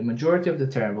importantly, the majority of the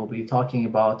term will be talking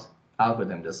about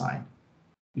algorithm design.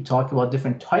 We talk about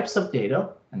different types of data,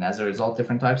 and as a result,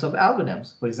 different types of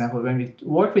algorithms. For example, when we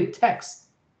work with text,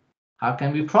 how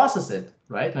can we process it,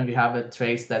 right? When we have a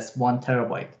trace that's 1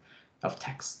 terabyte of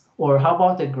text. Or how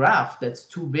about a graph that's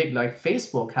too big, like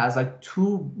Facebook has like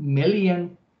 2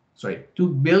 billion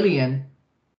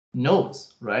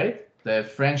nodes, right? The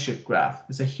friendship graph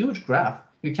is a huge graph.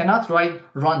 You cannot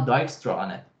run Dijkstra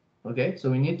on it, okay?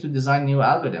 So we need to design new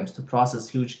algorithms to process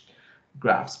huge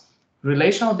graphs.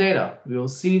 Relational data, we will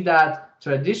see that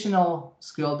traditional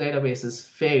SQL databases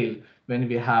fail when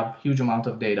we have huge amount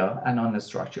of data and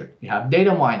unstructured. We have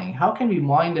data mining. How can we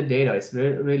mine the data? It's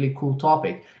a really cool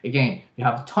topic. Again, we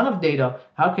have a ton of data.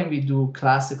 How can we do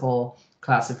classical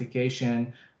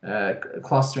classification,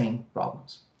 clustering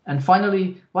problems? And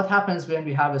finally, what happens when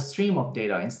we have a stream of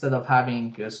data instead of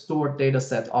having a stored data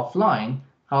set offline?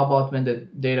 How about when the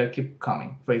data keep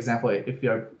coming? For example, if we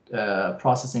are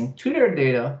processing Twitter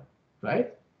data,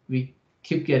 right? We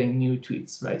keep getting new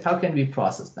tweets, right? How can we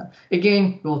process them?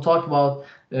 Again, we'll talk about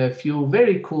a few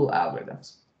very cool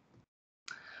algorithms.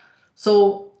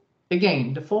 So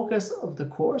again, the focus of the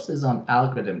course is on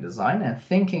algorithm design and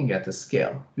thinking at the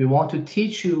scale. We want to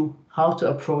teach you how to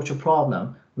approach a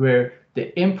problem where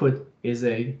the input is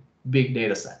a big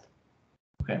data set,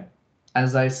 okay?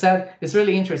 As I said, it's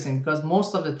really interesting because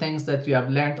most of the things that you have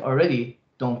learned already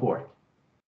don't work.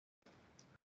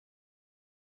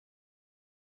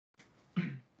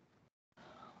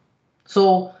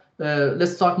 So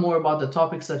let's talk more about the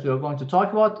topics that we are going to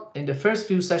talk about. In the first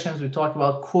few sessions, we talked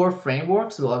about core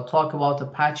frameworks. We'll talk about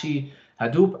Apache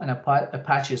Hadoop and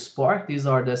Apache Spark. These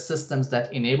are the systems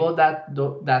that enable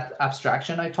that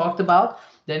abstraction I talked about.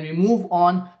 Then we move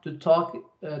on to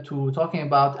talking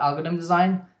about algorithm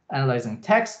design, analyzing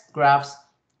text, graphs,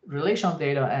 relational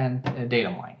data, and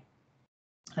data mining.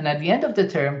 And at the end of the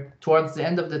term, towards the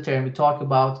end of the term, we talk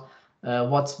about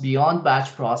what's beyond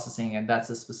batch processing, and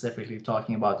that's specifically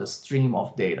talking about a stream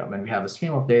of data. When we have a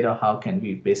stream of data, how can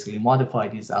we basically modify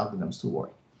these algorithms to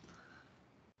work?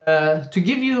 To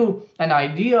give you an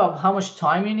idea of how much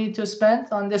time you need to spend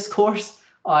on this course,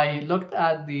 I looked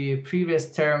at the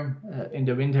previous term in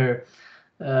the winter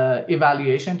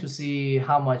evaluation to see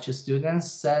how much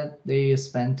students said they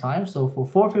spend time. So for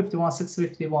 451,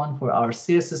 651, for our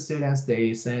CSS students,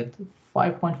 they said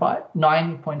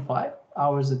 9.5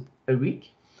 hours a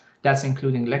week. That's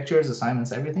including lectures,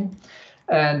 assignments, everything.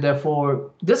 And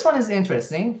for this one is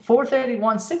interesting,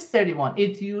 431, 631,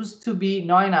 it used to be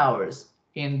 9 hours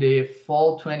in the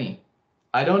fall 20.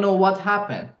 I don't know what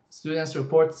happened. Students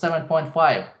report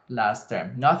 7.5 last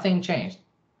term. Nothing changed.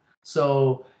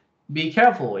 So be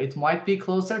careful. It might be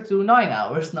closer to 9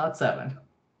 hours, not 7.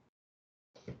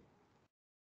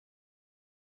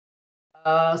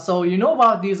 So you know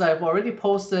about these. I've already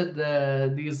posted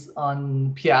these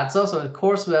on Piazza, so the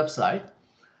course website.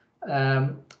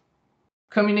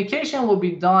 Communication will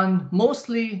be done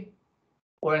mostly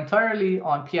or entirely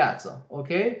on Piazza,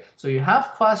 okay? So you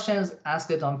have questions,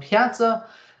 ask it on Piazza,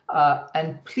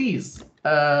 and please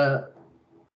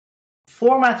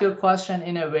format your question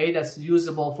in a way that's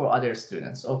usable for other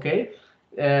students, okay?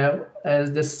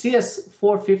 As the CS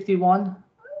 451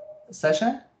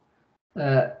 session,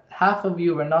 half of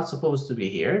you were not supposed to be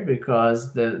here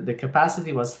because the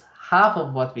capacity was half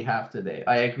of what we have today.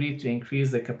 I agreed to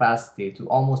increase the capacity to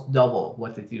almost double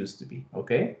what it used to be,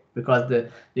 okay? Because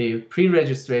the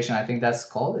pre-registration, I think that's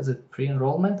called, is it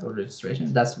pre-enrollment or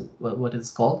registration? That's what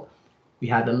it's called. We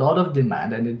had a lot of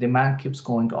demand and the demand keeps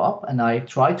going up, and I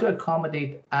try to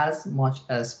accommodate as much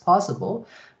as possible,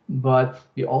 but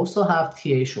we also have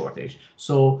TA shortage.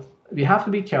 So we have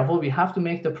to be careful. We have to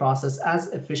make the process as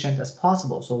efficient as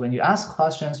possible. So when you ask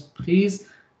questions, please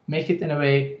make it in a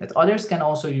way that others can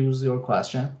also use your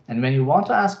question. And when you want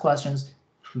to ask questions,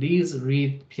 please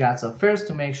read Piazza first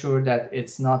to make sure that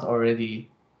it's not already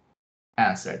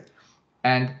answered.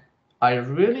 And I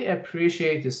really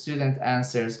appreciate the student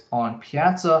answers on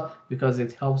Piazza because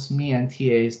it helps me and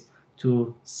TAs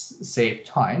to save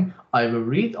time. I will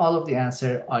read all of the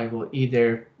answer. I will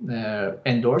either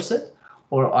endorse it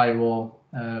or I will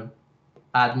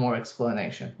add more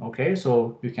explanation, okay?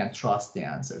 So you can trust the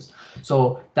answers.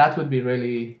 So that would be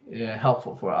really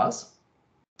helpful for us.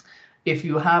 If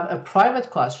you have a private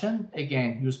question,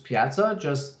 again, use Piazza,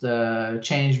 just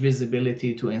change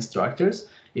visibility to instructors.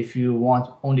 If you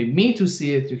want only me to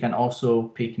see it, you can also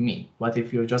pick me. But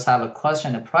if you just have a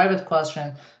question, a private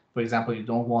question, for example, you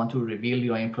don't want to reveal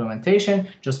your implementation,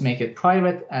 just make it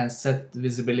private and set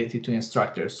visibility to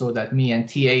instructors so that me and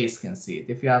TAs can see it.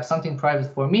 If you have something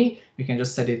private for me, you can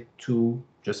just set it to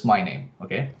just my name,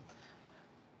 okay?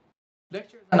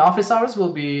 Lectures and office hours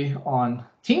will be on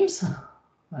Teams.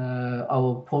 I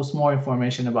will post more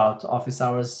information about office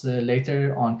hours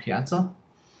later on Piazza.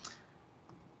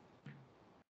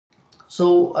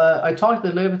 So I talked a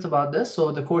little bit about this.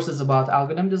 So the course is about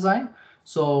algorithm design.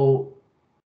 So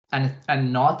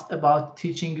and not about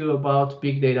teaching you about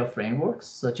big data frameworks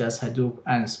such as Hadoop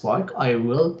and Spark. I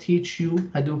will teach you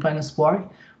Hadoop and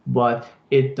Spark, but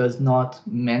it does not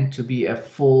meant to be a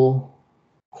full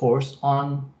course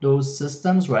on those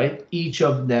systems, right? Each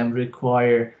of them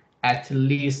require at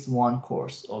least one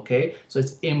course, okay? So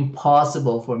it's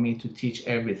impossible for me to teach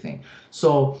everything.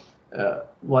 So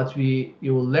what you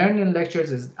will learn in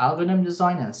lectures is algorithm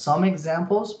design and some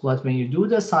examples, but when you do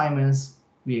the assignments,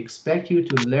 we expect you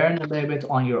to learn a little bit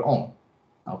on your own,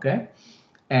 okay?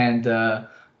 And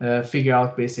figure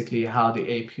out basically how the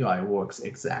API works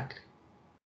exactly.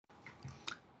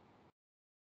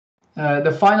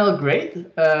 The final grade,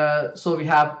 so we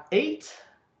have 8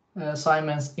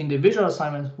 assignments, individual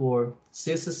assignments for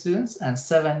CSS students and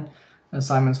 7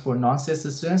 assignments for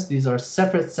non-CSS students. These are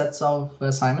separate sets of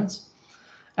assignments.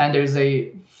 And there's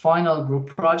a final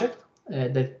group project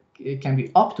that it can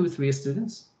be up to 3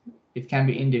 students. It can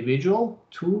be individual,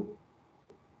 2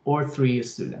 or 3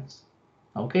 students.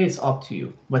 Okay, it's up to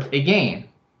you. But again,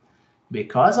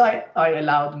 because I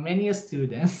allowed many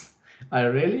students, I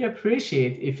really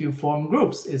appreciate if you form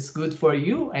groups. It's good for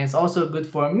you and it's also good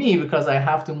for me because I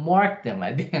have to mark them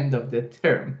at the end of the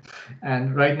term.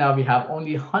 And right now we have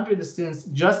only 100 students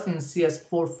just in CS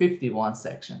 451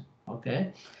 section,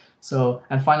 okay? So,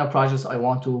 and final projects, I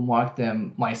want to mark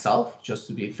them myself just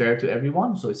to be fair to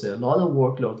everyone. So it's a lot of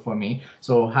workload for me.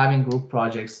 So having group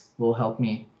projects will help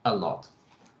me a lot.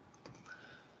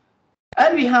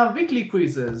 And we have weekly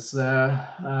quizzes.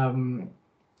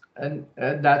 And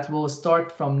that will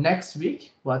start from next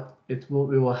week, but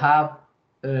we will have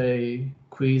a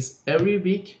quiz every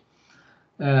week.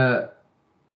 It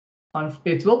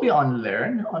will be on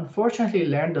Learn. Unfortunately,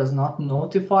 Learn does not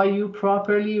notify you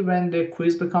properly when the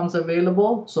quiz becomes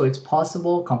available. So it's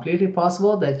possible, completely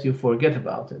possible, that you forget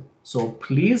about it. So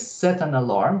please set an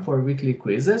alarm for weekly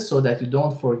quizzes so that you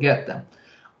don't forget them.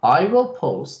 I will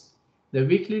post the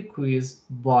weekly quiz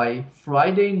by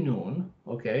Friday noon,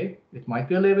 okay? It might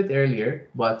be a little bit earlier,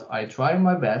 but I try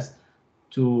my best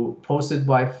to post it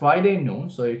by Friday noon.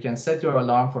 So you can set your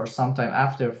alarm for sometime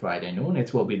after Friday noon.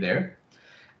 It will be there.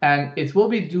 And it will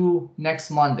be due next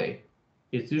Monday.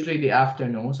 It's usually the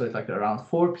afternoon, so it's like around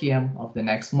 4 p.m. of the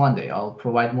next Monday. I'll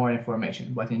provide more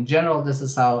information. But in general, this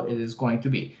is how it is going to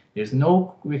be. There's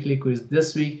no weekly quiz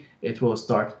this week. It will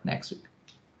start next week.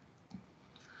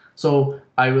 So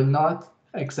I will not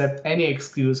accept any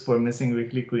excuse for missing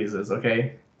weekly quizzes,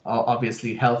 okay?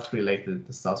 Obviously health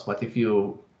related stuff, but if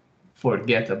you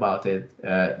forget about it,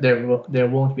 there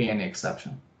won't be any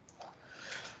exception.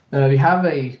 We have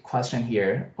a question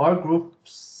here. Are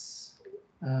groups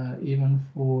even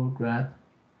for grad?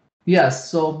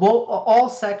 Yes, so all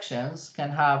sections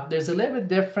can have, there's a little bit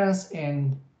difference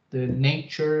in the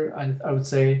nature, I would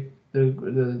say,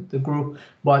 the group,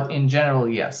 but in general,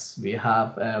 yes, we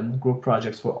have group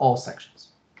projects for all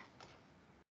sections.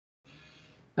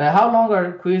 How long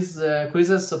are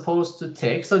quizzes supposed to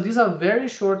take? So these are very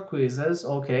short quizzes,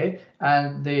 okay?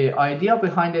 And the idea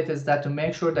behind it is that to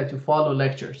make sure that you follow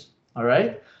lectures, all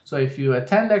right? So if you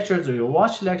attend lectures or you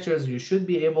watch lectures, you should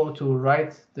be able to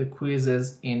write the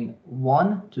quizzes in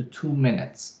 1 to 2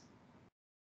 minutes.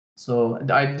 So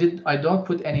I don't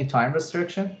put any time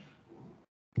restriction,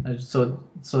 so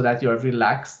that you're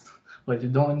relaxed, but you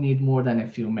don't need more than a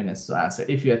few minutes to answer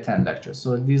if you attend lectures.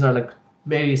 So these are like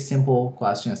very simple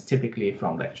questions, typically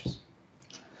from lectures.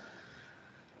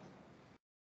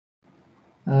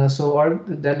 So are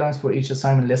the deadlines for each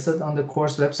assignment listed on the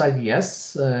course website?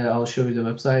 Yes, I'll show you the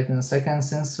website in a second,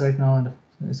 since right now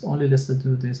it's only listed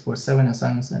to this for 7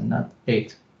 assignments and not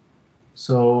 8.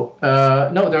 So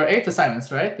no, there are 8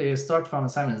 assignments, right? They start from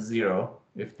assignment 0,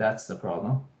 if that's the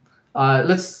problem.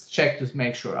 Let's check to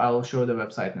make sure. I will show the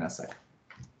website in a second.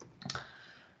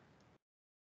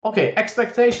 Okay,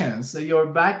 expectations, your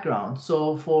background.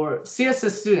 So for CSS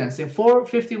students in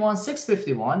 451,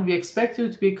 651, we expect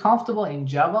you to be comfortable in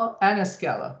Java and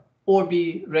Scala, or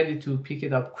be ready to pick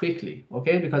it up quickly,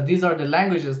 okay? Because these are the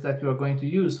languages that you are going to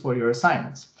use for your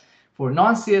assignments. For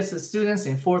non-CSS students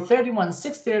in 431 and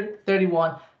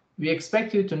 631, we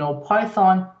expect you to know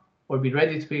Python or be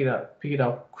ready to pick it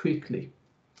up quickly.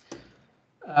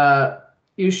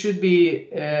 You should be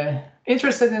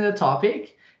interested in the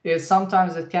topic.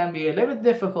 Sometimes it can be a little bit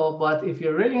difficult, but if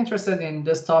you're really interested in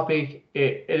this topic,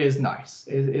 it is nice.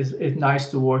 It's nice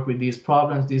to work with these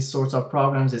problems, these sorts of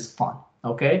problems. It's fun,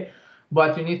 okay?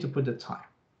 But you need to put the time.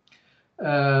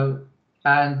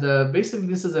 Basically,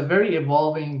 this is a very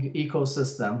evolving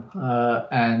ecosystem,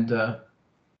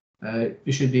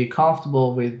 you should be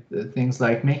comfortable with things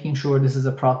like making sure this is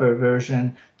a proper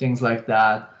version, things like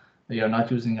that. You're not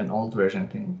using an old version,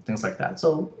 things like that.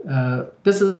 So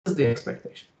this is the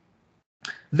expectation.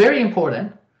 Very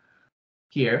important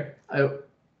here.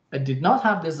 I did not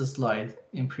have this slide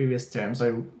in previous terms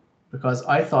because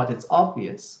I thought it's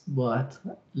obvious, but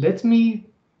let me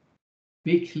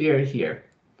be clear here.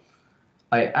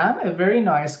 I am a very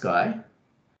nice guy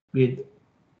with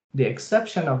the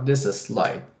exception of this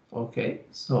slide. Okay,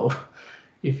 so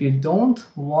if you don't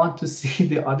want to see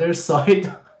the other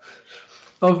side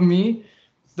of me,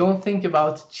 don't think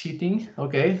about cheating.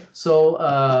 Okay, so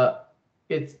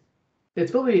it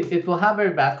will have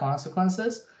very bad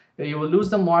consequences. You will lose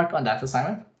the mark on that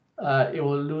assignment. You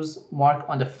will lose mark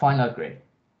on the final grade.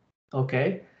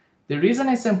 Okay, the reason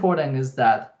it's important is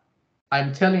that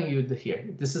I'm telling you here,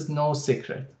 this is no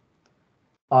secret.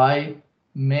 I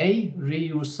may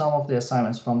reuse some of the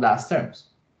assignments from last terms.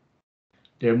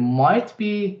 There might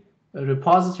be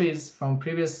repositories from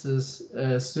previous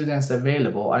students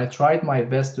available. I tried my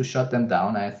best to shut them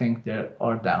down. I think they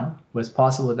are down. It's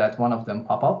possible that one of them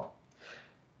pop up.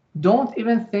 Don't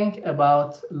even think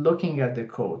about looking at the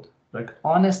code. Like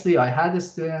honestly, I had the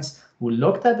students who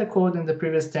looked at the code in the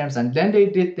previous terms and then they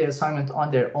did the assignment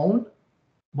on their own.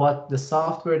 But the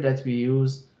software that we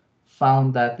use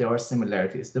found that there are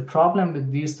similarities. The problem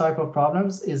with these type of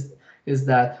problems is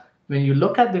that when you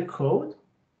look at the code,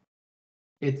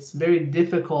 it's very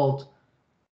difficult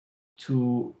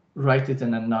to write it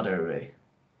in another way.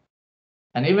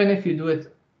 And even if you do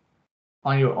it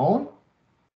on your own,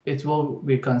 it will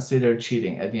be considered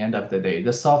cheating at the end of the day.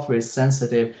 The software is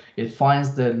sensitive. It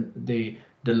finds the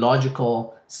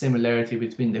logical similarity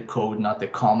between the code, not the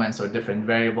comments or different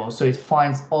variables. So it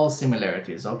finds all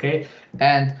similarities, okay?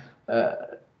 And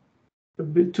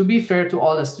to be fair to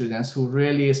all the students who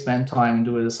really spend time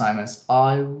doing assignments,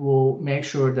 I will make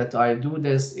sure that I do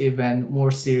this even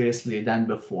more seriously than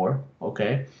before,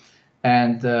 okay?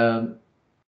 And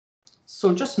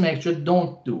so just make sure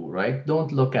don't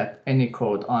look at any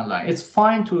code online. It's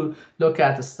fine to look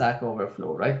at the Stack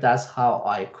Overflow, right? That's how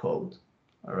I code,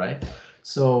 all right?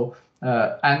 So,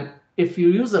 and if you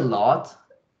use a lot,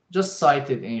 just cite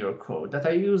it in your code that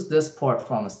I use this part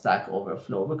from Stack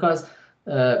Overflow because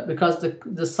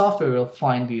the software will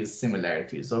find these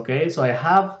similarities, okay? So I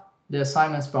have the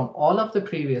assignments from all of the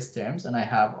previous terms and I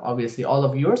have obviously all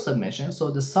of your submissions.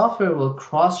 So the software will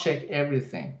cross-check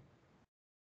everything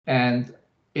and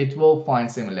it will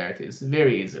find similarities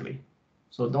very easily.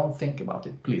 So don't think about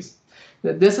it, please.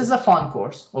 This is a fun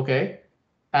course, okay?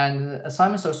 And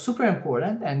assignments are super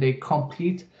important and they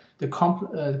complete the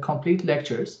complete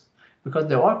lectures because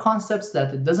there are concepts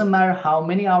that it doesn't matter how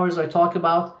many hours I talk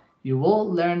about, you will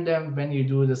learn them when you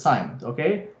do the assignment,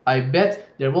 okay? I bet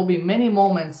there will be many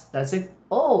moments that say,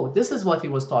 oh, this is what he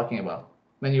was talking about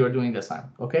when you are doing the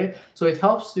assignment, okay? So it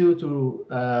helps you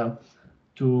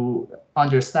to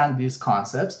understand these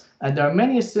concepts. And there are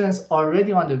many students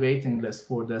already on the waiting list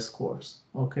for this course,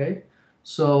 okay?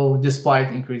 So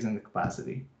despite increasing the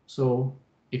capacity. So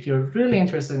if you're really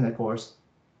interested in the course,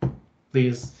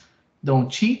 please don't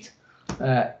cheat.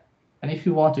 And if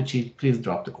you want to cheat, please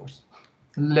drop the course.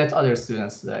 Let other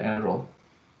students enroll.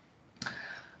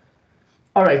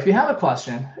 All right, we have a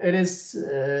question. It is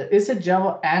it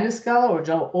Java and Scala or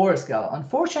Java or Scala?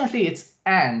 Unfortunately, it's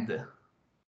and.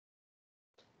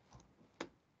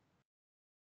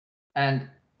 And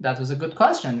that was a good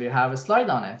question. We have a slide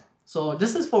on it. So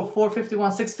this is for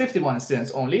 451, 651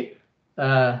 students only.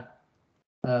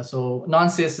 So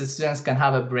non-CS students can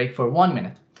have a break for 1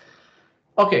 minute.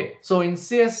 Okay, so in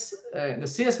CS, the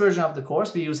CS version of the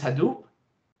course, we use Hadoop,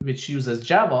 which uses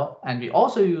Java, and we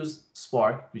also use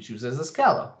Spark, which uses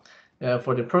Scala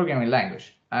for the programming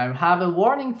language. I have a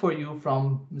warning for you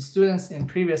from students in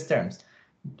previous terms.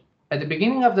 At the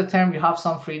beginning of the term, you have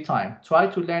some free time. Try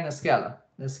to learn Scala.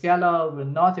 The Scala will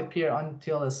not appear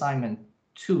until assignment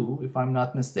 2, if I'm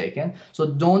not mistaken. So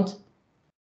don't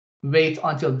wait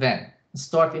until then.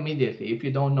 Start immediately if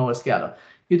you don't know Scala.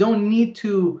 You don't need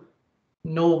to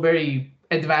know very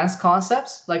advanced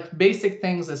concepts, like basic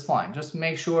things is fine. Just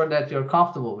make sure that you're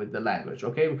comfortable with the language,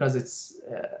 okay? Because it's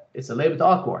a little bit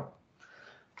awkward.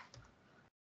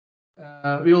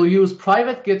 We will use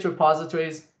private Git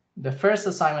repositories. The first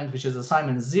assignment, which is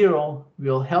assignment 0,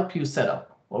 will help you set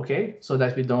up, okay? So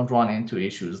that we don't run into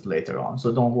issues later on.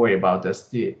 So don't worry about this.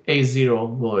 The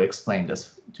A0 will explain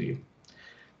this to you.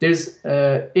 There's,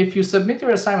 if you submit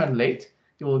your assignment late,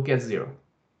 you will get 0.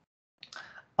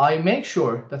 I make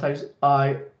sure that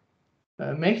I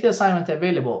make the assignment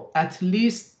available at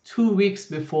least 2 weeks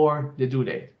before the due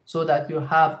date, so that you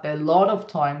have a lot of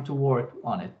time to work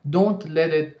on it. Don't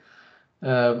let it,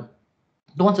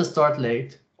 don't start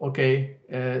late, okay?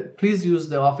 Please use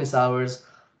the office hours.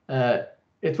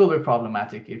 It will be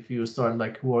problematic if you start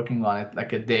like working on it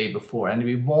like a day before, and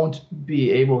we won't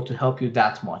be able to help you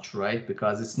that much, right?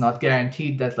 Because it's not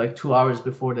guaranteed that like 2 hours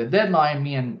before the deadline,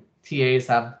 me and TAs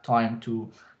have time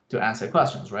to answer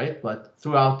questions, right? But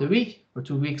throughout the week or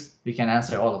 2 weeks, we can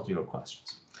answer all of your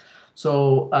questions.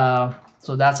 So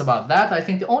so that's about that. I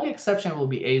think the only exception will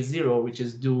be A0, which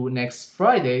is due next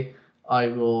Friday. I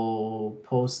will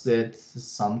post it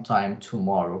sometime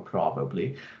tomorrow,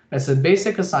 probably. It's a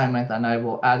basic assignment, and I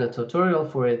will add a tutorial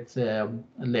for it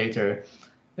later.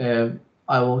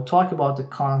 I will talk about the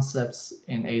concepts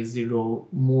in A0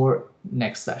 more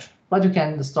next session, but you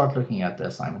can start looking at the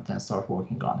assignment and start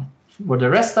working on it. For the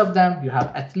rest of them, you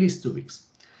have at least 2 weeks.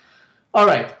 All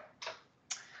right.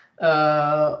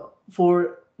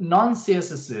 For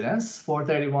non-CSS students,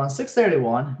 431,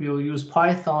 631, we will use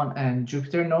Python and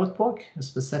Jupyter Notebook.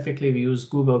 Specifically, we use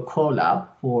Google Colab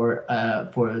for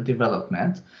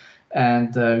development,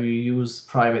 and we use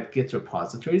private Git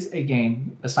repositories.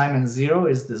 Again, assignment 0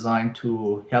 is designed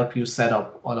to help you set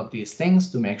up all of these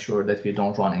things to make sure that we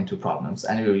don't run into problems,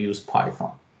 and we will use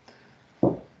Python.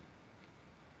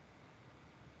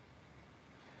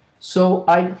 So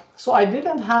we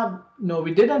didn't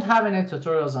have any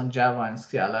tutorials on Java and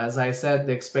Scala. As I said,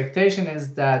 the expectation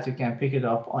is that you can pick it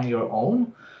up on your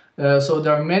own. So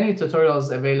there are many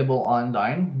tutorials available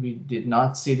online. We did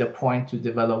not see the point to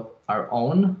develop our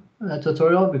own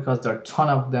tutorial because there are a ton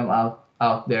of them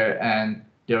out there, and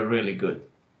they're really good.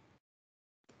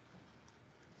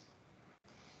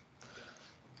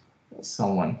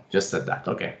 Someone just said that.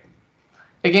 Okay.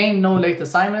 Again, no late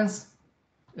assignments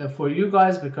for you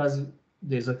guys, because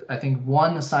there's I think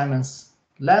 1 assignment's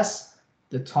less,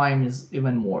 the time is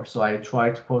even more. So I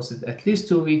try to post it at least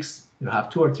 2 weeks. You have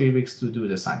 2 or 3 weeks to do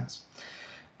the assignments.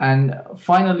 And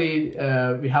finally,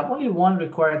 we have only 1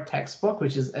 required textbook,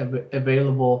 which is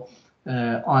available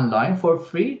online for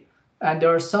free. And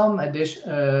there are some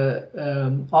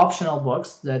optional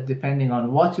books that, depending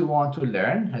on what you want to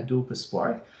learn, Hadoop,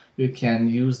 Spark, you can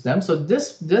use them. So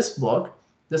this book,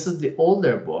 this is the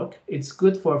older book. It's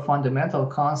good for fundamental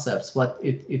concepts, but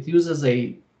it uses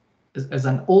as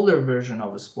an older version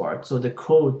of Spark, so the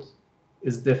code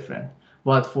is different.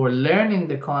 But for learning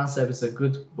the concept, it's a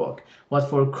good book. But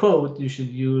for code, you should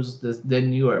use the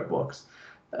newer books.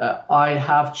 I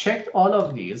have checked all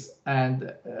of these,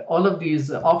 and all of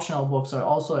these optional books are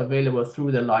also available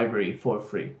through the library for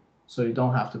free. So you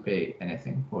don't have to pay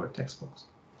anything for textbooks.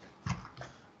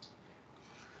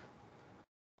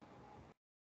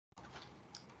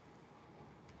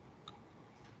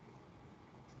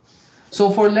 So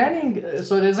for learning,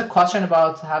 so there's a question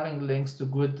about having links to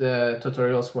good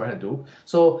tutorials for Hadoop.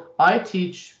 So I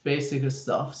teach basic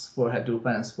stuffs for Hadoop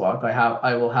and Spark.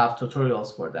 I will have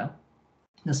tutorials for them,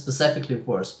 specifically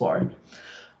for Spark.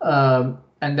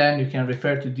 And then you can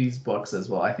refer to these books as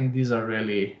well. I think these are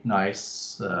really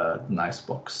nice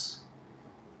books,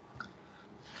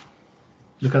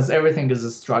 because everything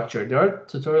is structured. There are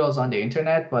tutorials on the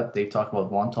internet, but they talk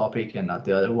about one topic and not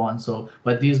the other one. So,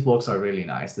 but these books are really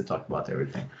nice. They talk about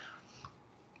everything.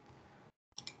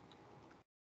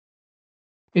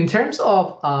 In terms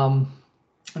of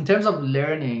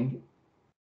learning,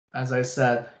 as I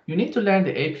said, you need to learn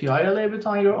the API a little bit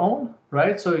on your own,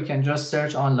 right? So you can just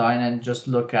search online and just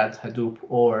look at Hadoop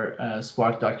or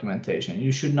Spark documentation.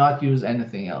 You should not use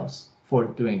anything else for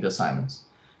doing the assignments.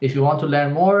 If you want to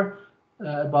learn more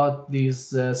about these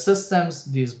systems,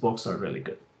 these books are really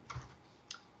good.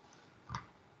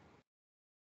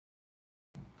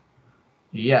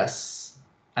 Yes,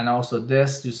 and also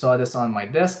this, you saw this on my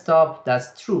desktop.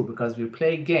 That's true, because we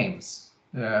play games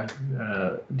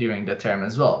during the term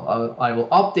as well. I will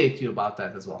update you about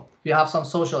that as well. We have some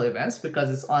social events because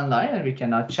it's online and we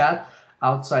cannot chat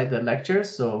outside the lectures,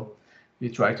 so we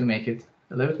try to make it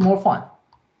a little bit more fun.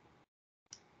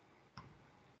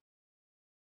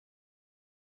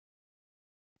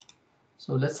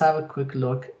 So let's have a quick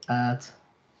look at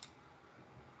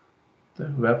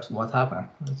What happened?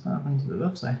 What's happened to the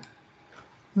website?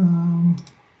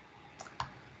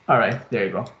 All right, there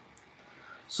you go.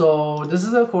 So this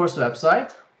is the course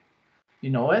website. You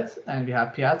know it, and we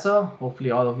have Piazza. Hopefully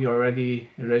all of you are already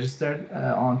registered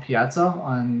on Piazza,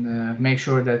 and make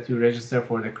sure that you register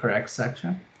for the correct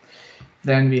section.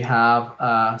 Then we have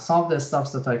some of the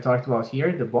stuff that I talked about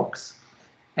here, the books.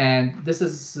 And this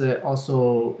is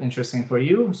also interesting for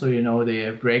you, so you know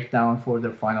the breakdown for the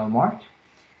final mark,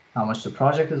 how much the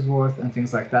project is worth, and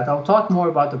things like that. I'll talk more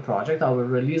about the project. I will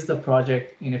release the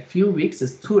project in a few weeks.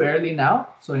 It's too early now,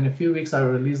 so in a few weeks I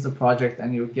will release the project,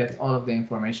 and you'll get all of the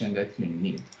information that you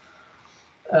need.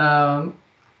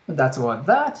 That's about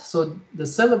that. So the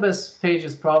syllabus page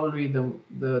is probably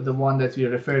the one that we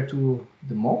refer to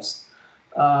the most.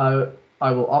 I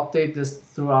will update this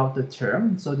throughout the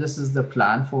term. So this is the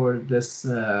plan for this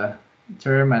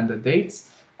term and the dates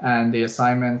and the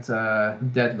assignment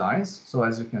deadlines. So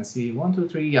as you can see, 1, 2,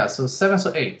 3, yeah, so 7,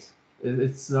 so 8.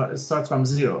 It starts from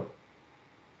 0.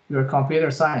 You're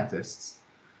computer scientists.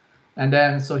 And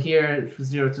then, so here,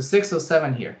 0 to 6, so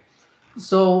 7 here.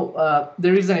 So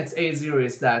the reason it's A0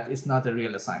 is that it's not a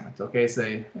real assignment, okay? It's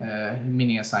a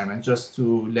mini assignment just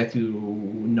to let you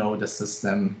know the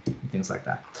system, things like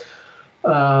that.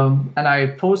 And I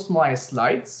post my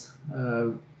slides,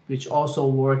 which also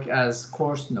work as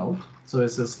course note. So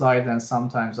it's a slide, and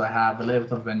sometimes I have a little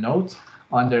bit of a note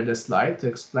under the slide to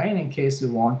explain in case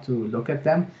you want to look at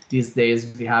them. These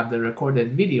days we have the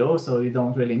recorded video, so you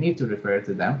don't really need to refer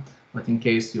to them, but in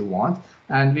case you want.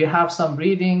 And we have some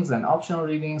readings and optional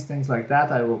readings, things like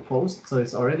that I will post. So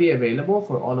it's already available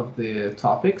for all of the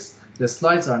topics. The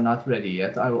slides are not ready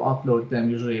yet. I will upload them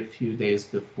usually a few days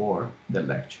before the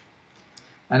lecture.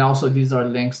 And also these are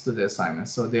links to the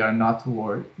assignments, so they are not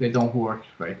they don't work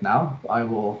right now.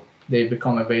 They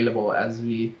become available as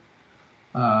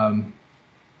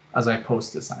I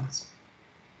post the assignments.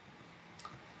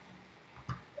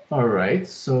 All right,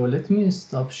 so let me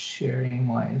stop sharing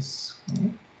my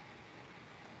screen.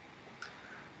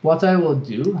 What I will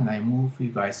do, and I move you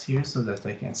guys here so that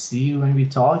I can see you when we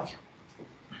talk.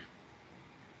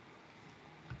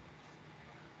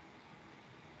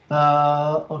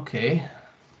 Okay.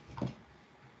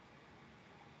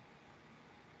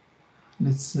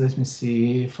 Let me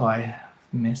see if I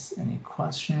miss any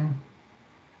question.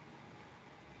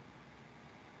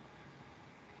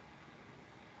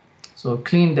 So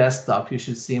clean desktop, you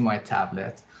should see my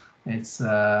tablet. It's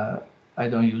I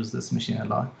don't use this machine a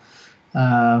lot.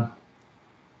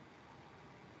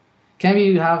 Can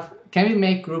we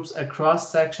make groups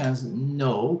across sections?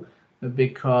 No,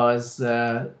 because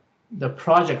the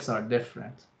projects are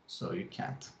different, so you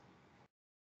can't.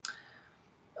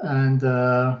 And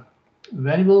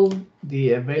when will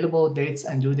the available dates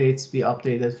and due dates be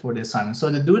updated for the assignment? So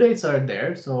the due dates are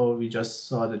there, so we just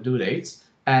saw the due dates.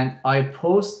 And I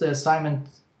post the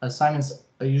assignments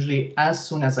usually as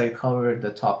soon as I cover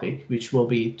the topic, which will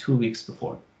be 2 weeks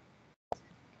before.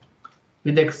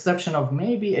 With the exception of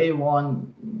maybe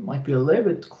A1 might be a little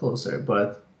bit closer,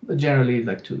 but generally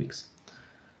like 2 weeks.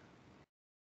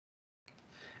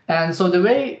 And so the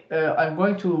way I'm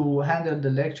going to handle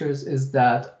the lectures is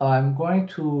that I'm going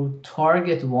to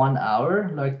target 1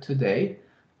 hour, like today.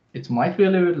 It might be a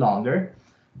little bit longer.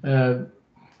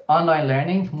 Online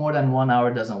learning, more than 1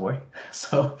 hour doesn't work.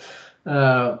 So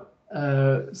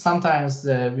sometimes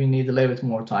we need a little bit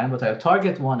more time, but I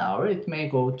target 1 hour. It may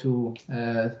go to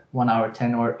 1 hour,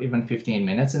 10 or even 15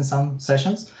 minutes in some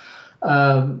sessions.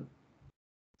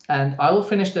 And I will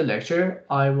finish the lecture.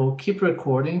 I will keep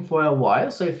recording for a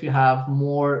while. So if you have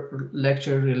more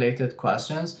lecture related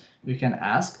questions, you can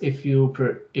ask. If you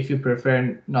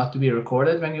prefer not to be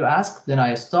recorded when you ask, then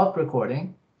I stop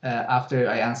recording after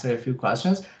I answer a few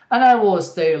questions, and I will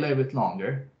stay a little bit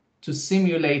longer to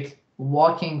simulate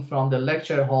walking from the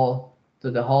lecture hall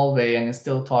to the hallway and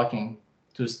still talking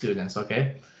to students,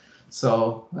 okay?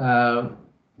 So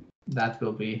that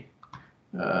will be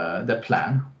the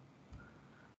plan.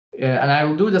 And I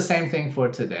will do the same thing for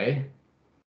today.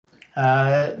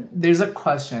 There's a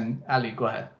question. Ali, go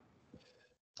ahead.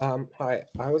 Hi,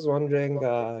 I was wondering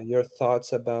your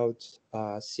thoughts about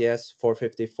CS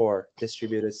 454,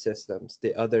 distributed systems,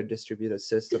 the other distributed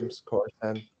systems course,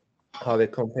 and how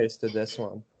it compares to this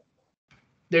one.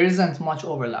 There isn't much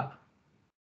overlap.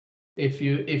 If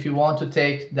you want to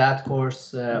take that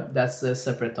course, that's a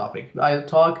separate topic. I'll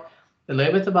talk a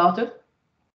little bit about it,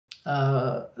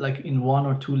 like in 1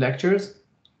 or 2 lectures,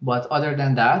 but other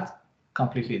than that,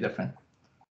 completely different.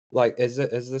 Like, is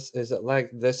it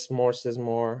like this course is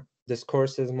more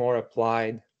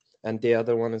applied and the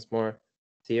other one is more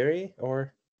theory,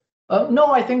 or?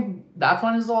 No, I think that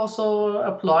one is also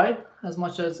applied. as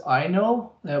much as I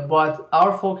know, but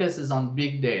our focus is on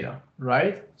big data,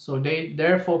 right? So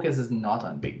their focus is not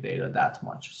on big data that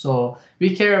much. So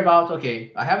we care about,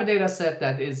 okay, I have a data set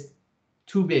that is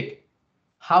too big.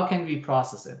 How can we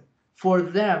process it? For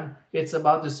them, it's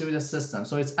about distributed systems.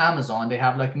 So it's Amazon. They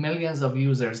have like millions of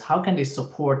users. How can they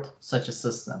support such a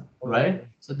system, right?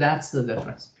 So that's the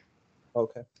difference.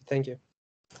 Okay, thank you.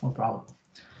 No problem.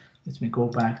 Let me go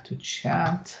back to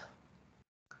chat.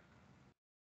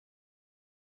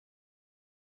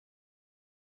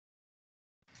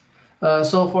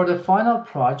 So for the final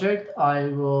project,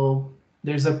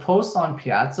 there's a post on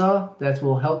Piazza that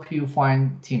will help you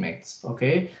find teammates,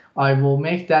 okay? I will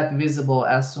make that visible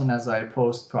as soon as I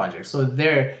post projects. So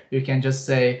there you can just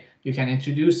say, you can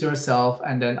introduce yourself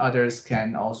and then others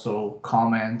can also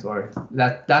comment, or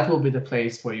that will be the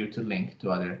place for you to link to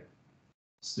other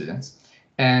students.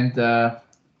 And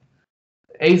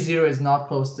A0 is not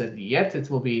posted yet. It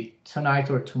will be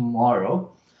tonight or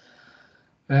tomorrow.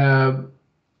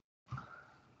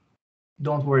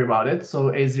 Don't worry about it.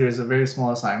 So A0 is a very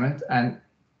small assignment, and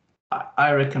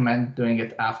I recommend doing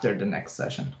it after the next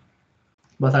session.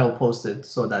 But I will post it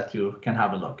so that you can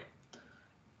have a look.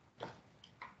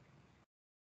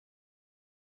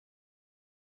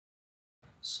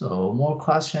 So more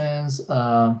questions.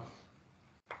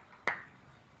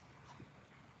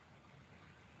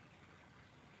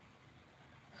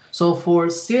 So for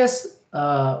CS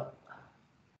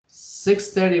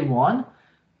 631,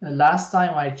 last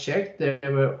time I checked, there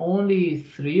were only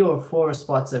 3 or 4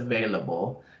 spots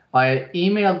available. I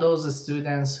emailed those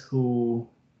students who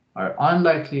are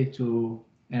unlikely to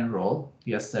enroll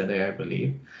yesterday, I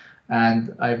believe.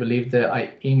 And I believe that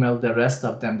I emailed the rest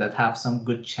of them that have some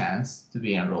good chance to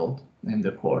be enrolled in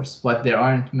the course, but there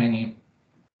aren't many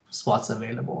spots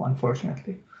available,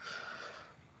 unfortunately.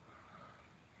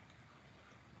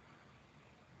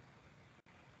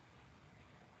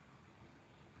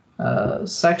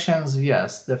 Sections,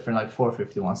 yes, different, like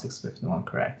 451, 651,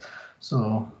 correct.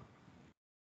 So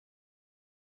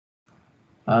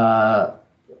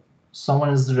someone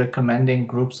is recommending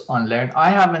groups on Learn.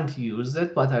 I haven't used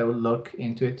it, but I will look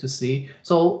into it to see.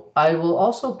 So I will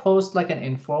also post like an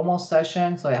informal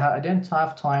session. So I didn't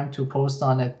have time to post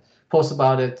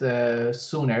about it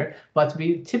sooner, but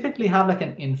we typically have like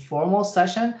an informal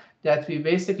session that we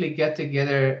basically get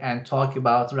together and talk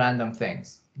about random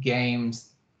things, games,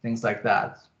 things like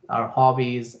that, our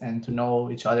hobbies, and to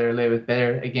know each other a little bit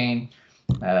better. Again,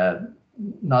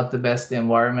 not the best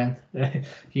environment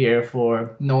here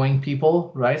for knowing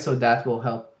people, right? So that will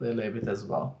help a little bit as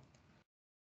well.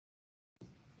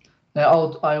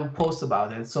 I'll post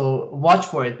about it. So watch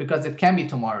for it because it can be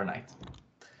tomorrow night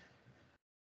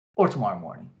or tomorrow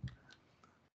morning.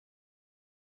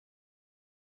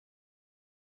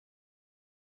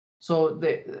 So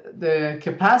the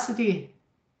capacity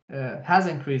has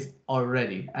increased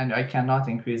already, and I cannot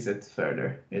increase it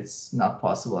further. It's not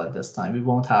possible at this time. We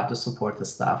won't have to support the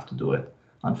staff to do it,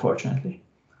 unfortunately.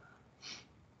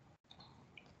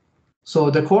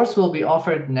 So the course will be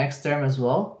offered next term as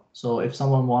well. So if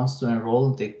someone wants to enroll,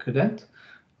 they couldn't.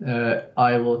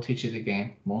 I will teach it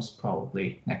again, most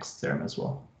probably next term as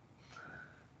well.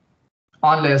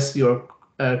 Unless your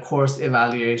course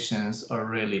evaluations are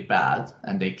really bad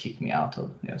and they kick me out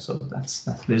of, so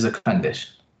there's a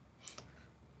condition.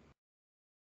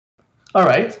 All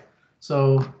right,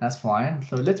 so that's fine.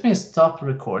 So let me stop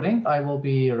recording. I will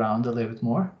be around a little bit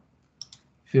more.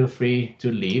 Feel free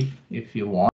to leave if you want.